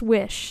Christmas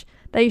wish.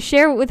 That you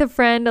share it with a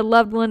friend, a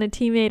loved one, a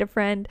teammate, a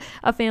friend,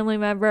 a family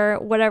member,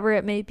 whatever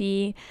it may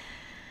be.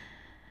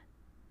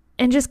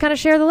 And just kind of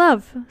share the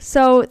love.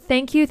 So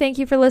thank you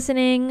for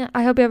listening.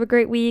 I hope you have a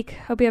great week.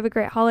 Hope you have a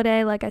great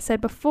holiday. Like I said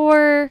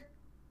before,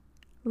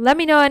 let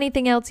me know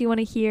anything else you want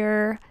to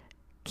hear.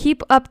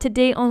 Keep up to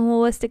date on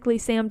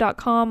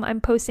holisticallysam.com.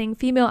 I'm posting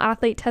female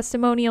athlete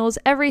testimonials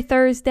every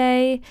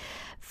Thursday.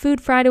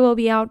 Food Friday will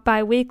be out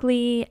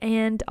bi-weekly,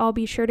 and I'll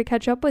be sure to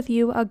catch up with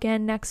you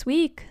again next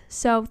week.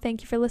 So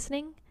thank you for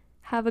listening.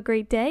 Have a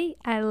great day.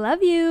 I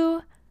love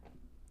you.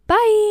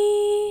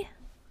 Bye.